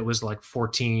movement and it was like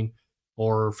 14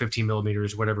 or 15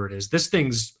 millimeters, whatever it is. This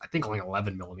thing's, I think, only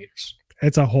 11 millimeters.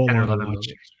 It's a whole lot of watch.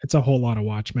 It's a whole lot of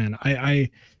watch, man.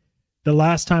 The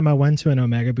last time I went to an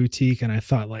Omega boutique and I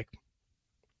thought, like,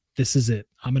 this is it.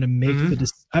 I'm gonna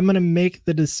make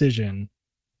the decision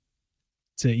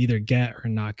to either get or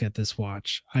not get this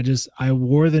watch. I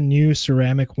wore the new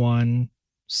ceramic one,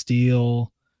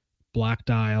 steel, black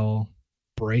dial,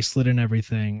 bracelet and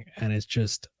everything, and it's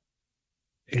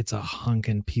a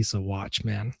hunkin' piece of watch,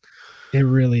 man. It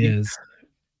really is.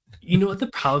 You know what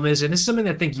the problem is, and this is something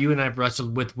that I think you and I've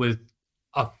wrestled with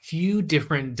a few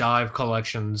different dive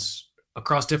collections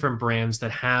across different brands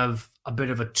that have a bit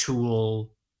of a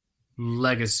tool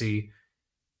legacy.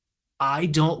 I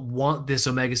don't want this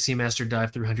Omega Seamaster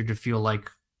Dive 300 to feel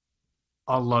like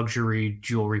a luxury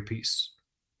jewelry piece.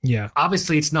 Yeah.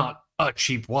 Obviously, it's not a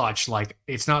cheap watch. Like,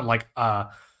 it's not like a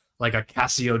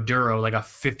Casio Duro, like a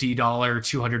 $50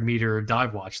 200-meter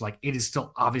dive watch. Like, it is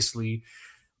still obviously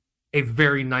a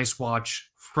very nice watch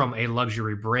from a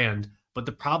luxury brand. But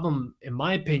the problem, in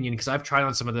my opinion, because I've tried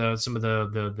on some of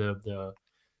the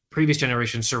previous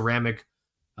generation ceramic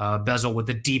bezel with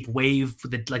the deep wave,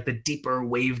 the deeper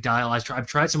wave dial. I've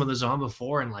tried some of those on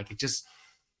before, and like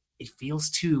it feels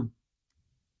too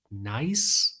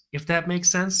nice, if that makes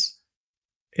sense.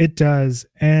 It does.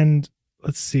 And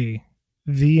let's see.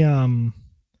 I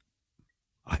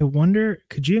wonder,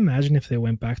 could you imagine if they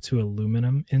went back to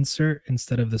aluminum insert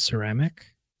instead of the ceramic?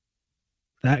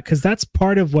 Because that's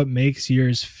part of what makes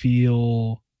yours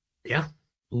feel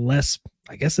less,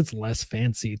 I guess it's less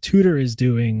fancy. Tudor is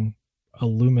doing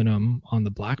aluminum on the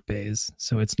black bays,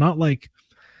 so it's not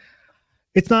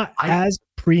as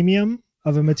premium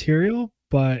of a material,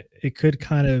 but it could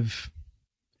kind of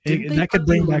that could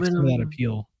bring back some of that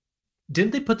appeal.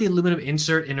 Didn't they put the aluminum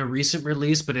insert in a recent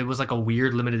release, but it was like a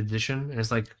weird limited edition and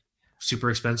it's like super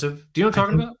expensive? Do you know what I'm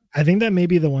talking about? I think that may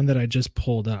be the one that I just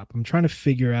pulled up. I'm trying to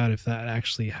figure out if that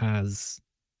actually has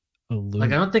aluminum.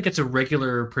 Like, I don't think it's a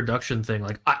regular production thing.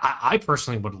 Like, I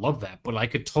personally would love that, but I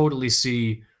could totally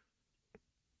see.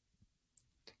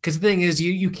 Because the thing is,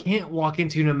 you can't walk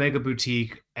into an Omega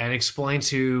boutique and explain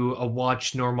to a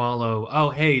watch normalo, oh,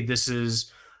 hey, this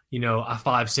is, a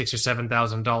five, six, or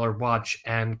 $7,000 watch,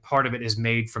 and part of it is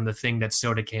made from the thing that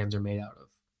soda cans are made out of.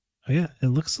 Oh yeah, it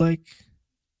looks like.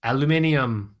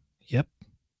 Aluminium. Yep.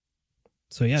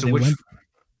 So yeah, So they which went.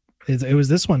 It was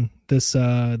this one, this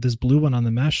blue one on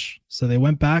the mesh. So they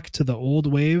went back to the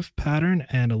old wave pattern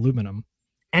and aluminum.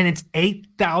 and it's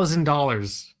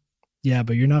 $8,000 Yeah,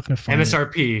 but you're not going to find it.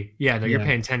 MSRP. Yeah, no, you're Yeah.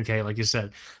 paying 10K, like you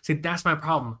said. See, that's my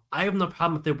problem. I have no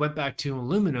problem if they went back to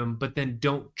aluminum, but then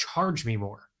don't charge me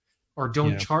more, or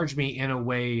don't Yeah. charge me in a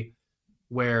way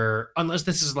where, unless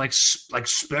this is like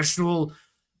special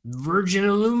virgin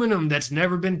aluminum that's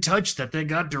never been touched that they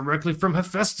got directly from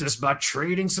Hephaestus by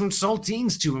trading some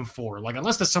saltines to him for. Like,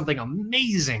 unless there's something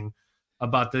amazing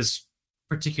about this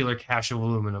particular cache of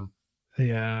aluminum.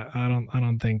 Yeah, I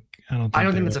don't think I don't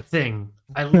think that's a thing.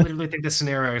 I literally think the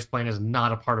scenario I was playing is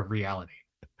not a part of reality,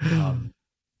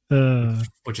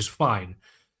 which is fine.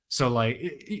 So, like,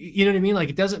 you know what I mean? Like,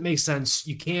 it doesn't make sense.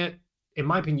 You can't, in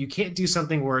my opinion, you can't do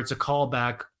something where it's a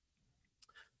callback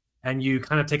and you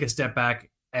kind of take a step back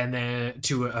and then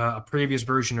to a previous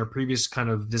version or previous kind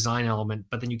of design element,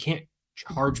 but then you can't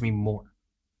charge me more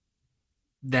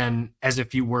than as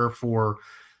if you were for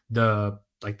the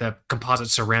composite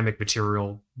ceramic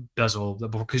material bezel,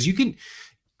 because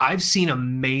I've seen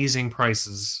amazing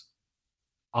prices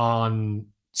on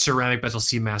ceramic bezel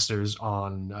Seamasters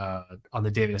on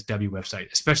the David SW website,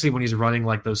 especially when he's running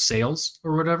like those sales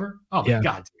or whatever. Oh my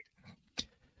god, dude.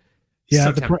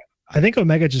 Yeah, So I think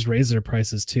Omega just raised their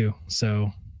prices too,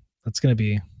 so that's going to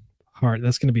be hard.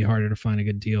 That's going to be harder to find a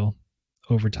good deal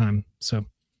over time. So,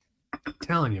 I'm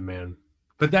telling you, man.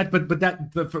 But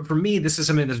for me, this is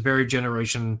something that's very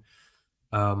generation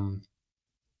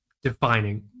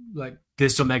defining. Like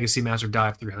this Omega Seamaster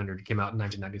Dive 300 came out in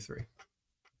 1993.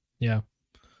 Yeah.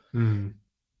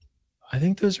 I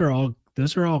think those are all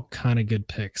kind of good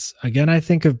picks. Again, I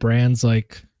think of brands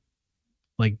like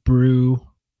Brew.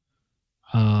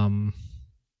 I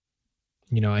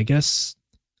guess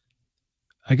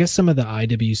some of the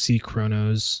IWC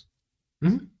chronos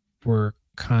were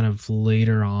kind of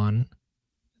later on.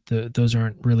 Those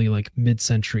aren't really like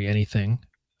mid-century anything.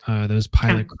 Those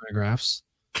pilot chronographs.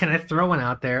 Can I throw one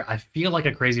out there? I feel like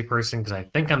a crazy person because I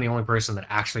think I'm the only person that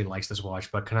actually likes this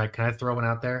watch. But can I throw one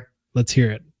out there? Let's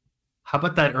hear it. How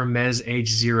about that Hermes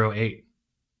H08?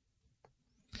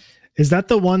 Is that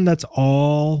the one that's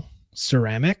all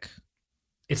ceramic?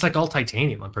 It's like all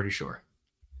titanium, I'm pretty sure.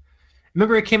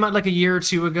 Remember it came out like a year or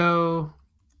two ago?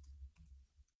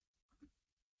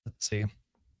 Let's see.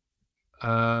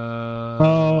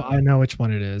 I know which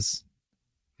one it is.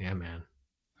 Yeah, man.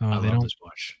 Oh, I love this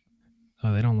watch.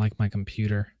 Oh, they don't like my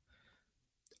computer.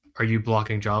 Are you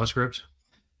blocking JavaScript?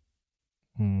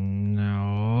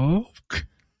 No.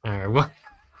 All right. Well,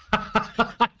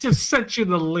 I just sent you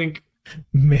the link.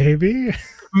 Maybe.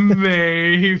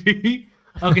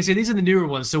 Okay, so these are the newer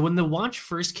ones. So when the watch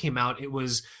first came out, it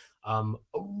was a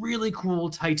really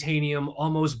cool titanium,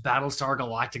 almost Battlestar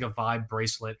Galactica vibe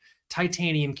bracelet,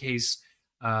 titanium case.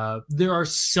 There are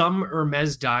some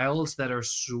Hermes dials that are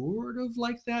sort of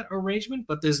like that arrangement,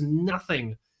 but there's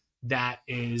nothing that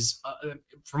is,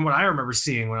 from what I remember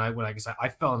seeing when I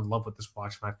fell in love with this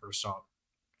watch when I first saw it.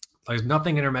 There's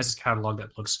nothing in Hermes' catalog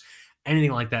that looks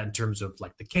anything like that in terms of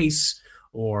like the case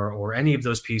or any of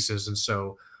those pieces. And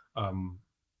so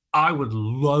I would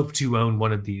love to own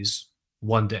one of these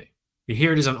one day.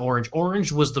 Here it is on orange.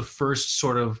 Orange was the first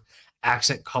sort of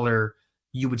accent color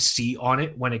you would see on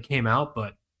it when it came out,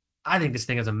 but I think this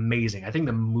thing is amazing. I think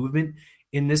the movement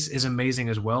in this is amazing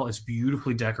as well. It's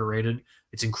beautifully decorated.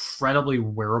 It's incredibly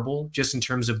wearable just in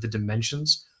terms of the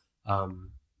dimensions. It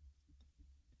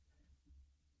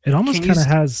almost kind of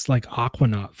has like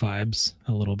Aquanaut vibes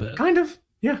a little bit. Kind of,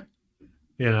 yeah.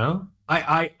 You know,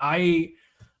 I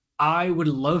would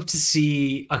love to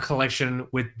see a collection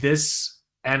with this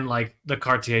and like the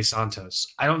Cartier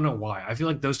Santos. I don't know why. I feel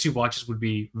like those two watches would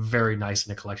be very nice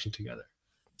in a collection together.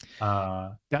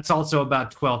 That's also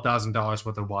about $12,000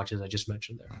 worth of watches I just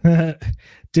mentioned there.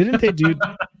 Didn't they do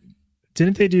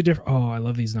different? Oh, I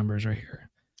love these numbers right here.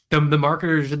 The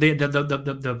markers,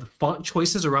 the font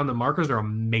choices around the markers are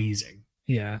amazing.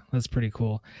 Yeah, that's pretty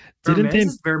cool. Hermes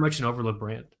is very much an overlooked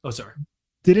brand. Oh, sorry.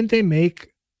 Didn't they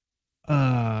make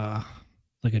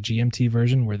like a GMT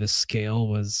version where the scale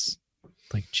was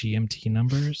like GMT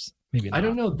numbers? Maybe not. I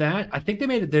don't know that. I think they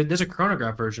made it. There's a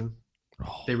chronograph version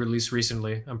they released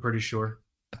recently. I'm pretty sure.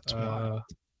 That's wild.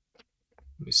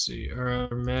 Let me see.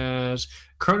 Hermes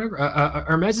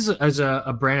Hermes is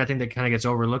a brand I think that kind of gets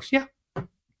overlooked. Yeah.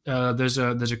 There's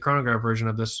a chronograph version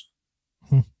of this.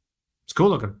 It's cool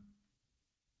looking.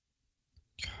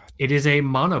 God. It is a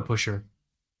mono pusher.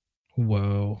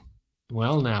 Whoa.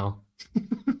 Well, now.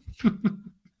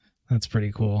 That's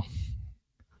pretty cool.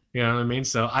 You know what I mean?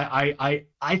 So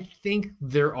I think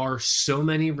there are so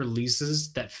many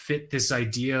releases that fit this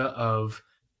idea of,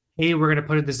 hey, we're gonna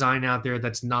put a design out there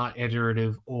that's not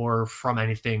iterative or from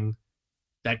anything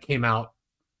that came out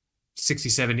 60,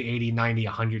 70, 80, 90,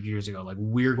 100 years ago. Like,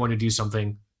 we're going to do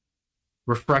something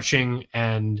refreshing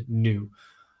and new.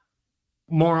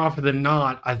 More often than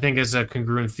not, I think as a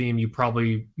congruent theme,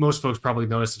 most folks probably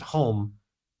notice at home,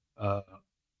 uh,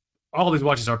 all these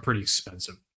watches are pretty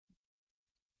expensive.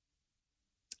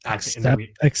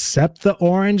 Except the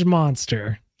orange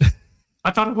monster.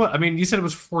 I thought it was. I mean, you said it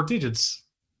was 4 digits.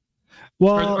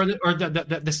 Well, or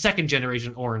the second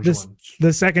generation orange one.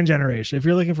 The second generation. If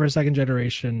you're looking for a second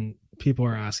generation, people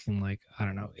are asking like, I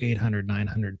don't know, 800,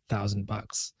 900,000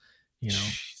 bucks, you know,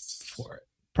 for it.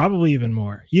 Probably even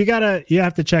more. You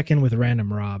have to check in with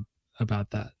Random Rob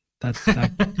about that.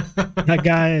 That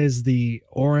guy is the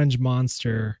orange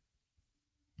monster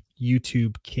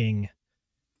YouTube king.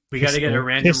 We got to get a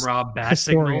Random Rob bat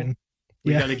historian. Signal.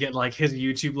 We got to get like his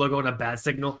YouTube logo on a bat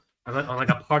signal on like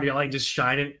a party light, just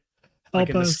shine it like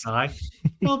in the sky.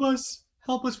 Help us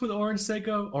with orange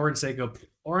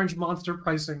monster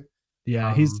pricing.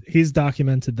 Yeah, he's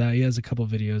documented that. He has a couple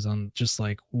videos on just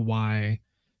like where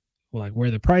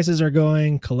the prices are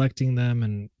going, collecting them,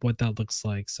 and what that looks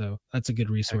like. So that's a good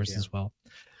resource as well.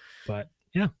 But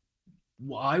yeah,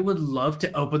 well, I would love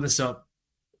to open this up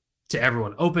to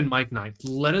everyone. Open mic night.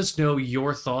 Let us know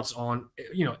your thoughts on,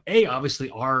 A, obviously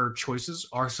our choices,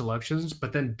 our selections,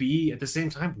 but then B, at the same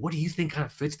time, what do you think kind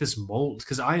of fits this mold?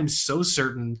 Because I am so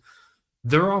certain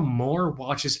there are more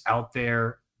watches out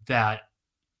there that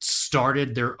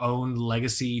started their own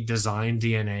legacy design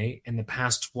DNA in the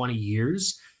past 20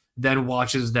 years than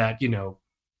watches that,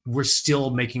 we're still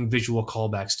making visual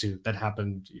callbacks to that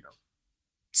happened,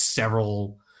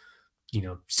 several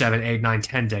 7, 8, 9,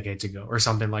 10 decades ago or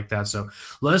something like that. So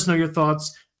let us know your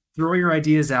thoughts. Throw your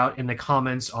ideas out in the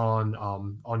comments on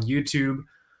YouTube.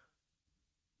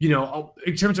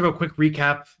 In terms of a quick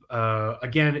recap,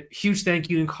 again, huge thank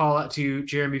you and call out to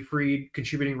Jeremy Freed,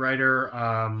 contributing writer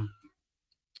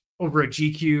over at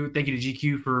GQ. Thank you to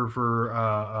GQ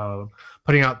for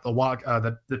putting out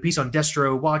the piece on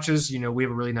Destro watches. We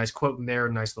have a really nice quote in there,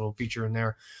 a nice little feature in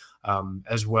there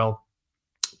as well.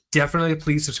 Definitely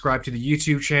please subscribe to the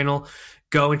YouTube channel.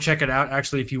 Go and check it out.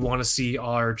 Actually, if you want to see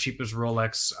our cheapest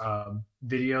Rolex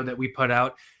video that we put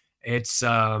out, it's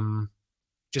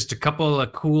just a couple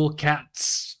of cool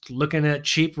cats looking at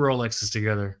cheap Rolexes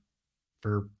together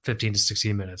for 15 to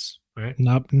 16 minutes. Right?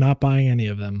 Not buying any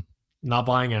of them. Not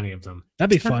buying any of them. That'd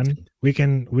be fun. We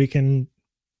can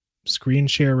screen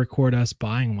share record us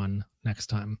buying one next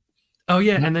time. Oh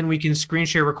yeah, and then we can screen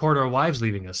share record our wives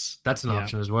leaving us. That's an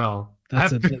option as well.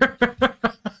 That's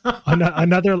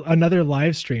another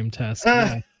live stream test.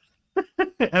 Yeah.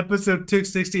 Episode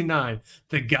 269.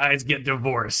 The guys get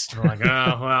divorced. We're like,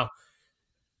 oh well,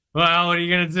 what are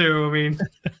you gonna do? I mean,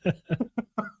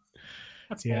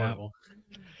 that's horrible.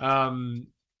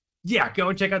 Go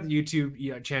and check out the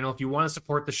YouTube channel if you want to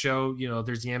support the show.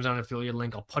 There's the Amazon affiliate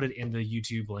link. I'll put it in the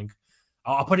YouTube link.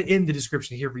 I'll put it in the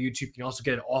description here for YouTube. You can also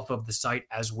get it off of the site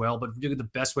as well. But really, the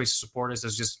best ways to support us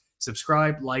is just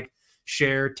subscribe, like,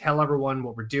 share, tell everyone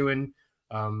what we're doing.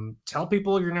 Tell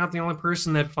people you're not the only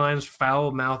person that finds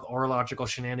foul-mouthed orological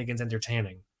shenanigans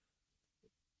entertaining.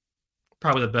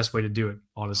 Probably the best way to do it,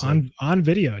 honestly. On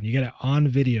video, and you get it on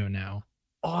video now.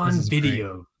 On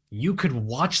video, great. You could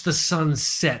watch the sun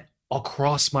set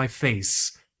across my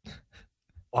face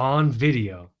on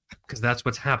video, because that's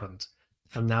what's happened.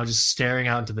 I'm now just staring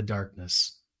out into the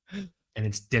darkness, and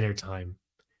it's dinner time,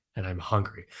 and I'm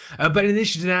hungry. But in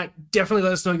addition to that, definitely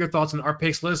let us know your thoughts on our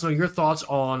picks. Let us know your thoughts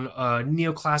on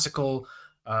neoclassical,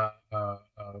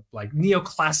 like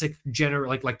neoclassic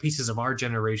like pieces of our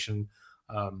generation.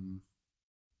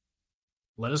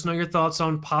 Let us know your thoughts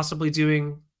on possibly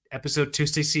doing episode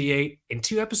 268 in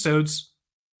 2 episodes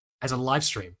as a live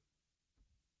stream.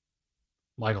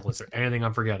 Michael, is there anything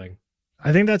I'm forgetting?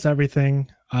 I think that's everything.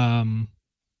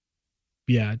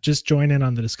 Just join in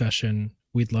on the discussion.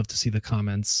 We'd love to see the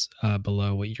comments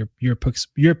below what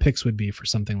your picks would be for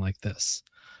something like this.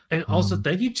 And also,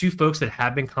 thank you to folks that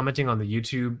have been commenting on the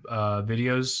YouTube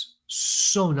videos.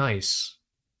 So nice.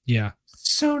 Yeah.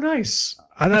 So nice.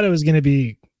 I thought it was going to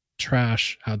be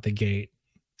trash out the gate.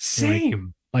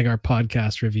 Same. Like our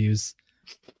podcast reviews.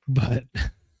 But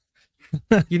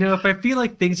if I feel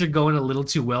like things are going a little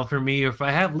too well for me, or if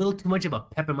I have a little too much of a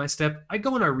pep in my step, I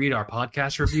go and I read our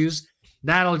podcast reviews.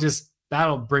 That'll just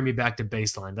that'll bring me back to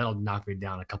baseline. That'll knock me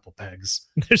down a couple pegs.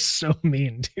 They're so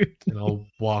mean, dude. And I'll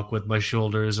walk with my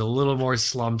shoulders a little more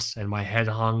slumped and my head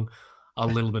hung a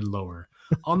little bit lower.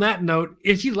 On that note,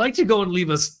 if you'd like to go and leave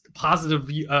us positive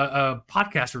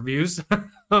podcast reviews,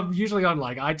 usually on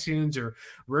like iTunes or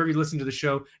wherever you listen to the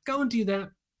show, go and do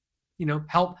that. You know,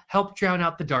 help drown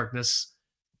out the darkness.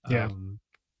 Yeah.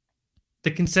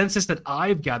 The consensus that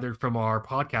I've gathered from our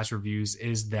podcast reviews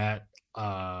is that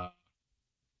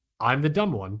I'm the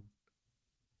dumb one,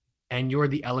 and you're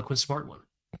the eloquent smart one.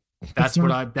 That's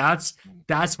what I've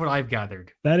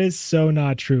gathered. That is so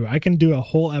not true. I can do a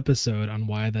whole episode on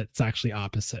why that's actually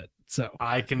opposite. So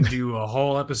I can do a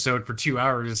whole episode for 2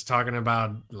 hours talking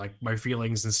about like my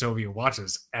feelings in Soviet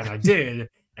watches, and I did,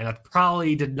 and that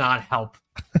probably did not help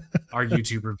our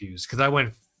YouTube reviews because I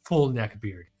went full neck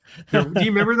beard. Do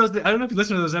you remember those? I don't know if you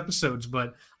listened to those episodes,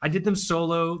 but I did them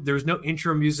solo. There was no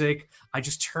intro music. I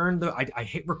just turned I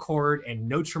hit record and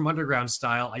Notes from Underground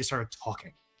style. I just started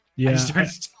talking. Yeah, I just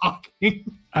started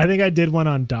talking. I think I did one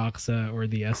on Doxa or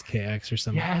the SKX or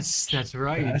something. Yes, that's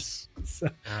right. Yes. So,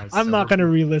 I'm not going to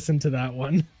re-listen to that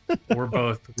one. we're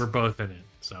both in it,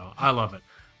 so I love it.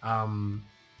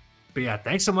 But yeah,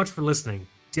 thanks so much for listening.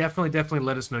 Definitely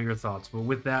let us know your thoughts. But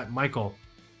with that, Michael,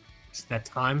 is it that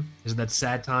time? Is it that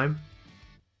sad time?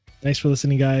 Thanks for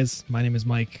listening, guys. My name is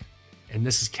Mike. And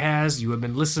this is Kaz. You have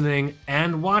been listening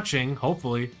and watching,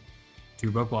 hopefully,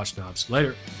 Two Broke Watch Knobs.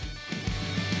 Later.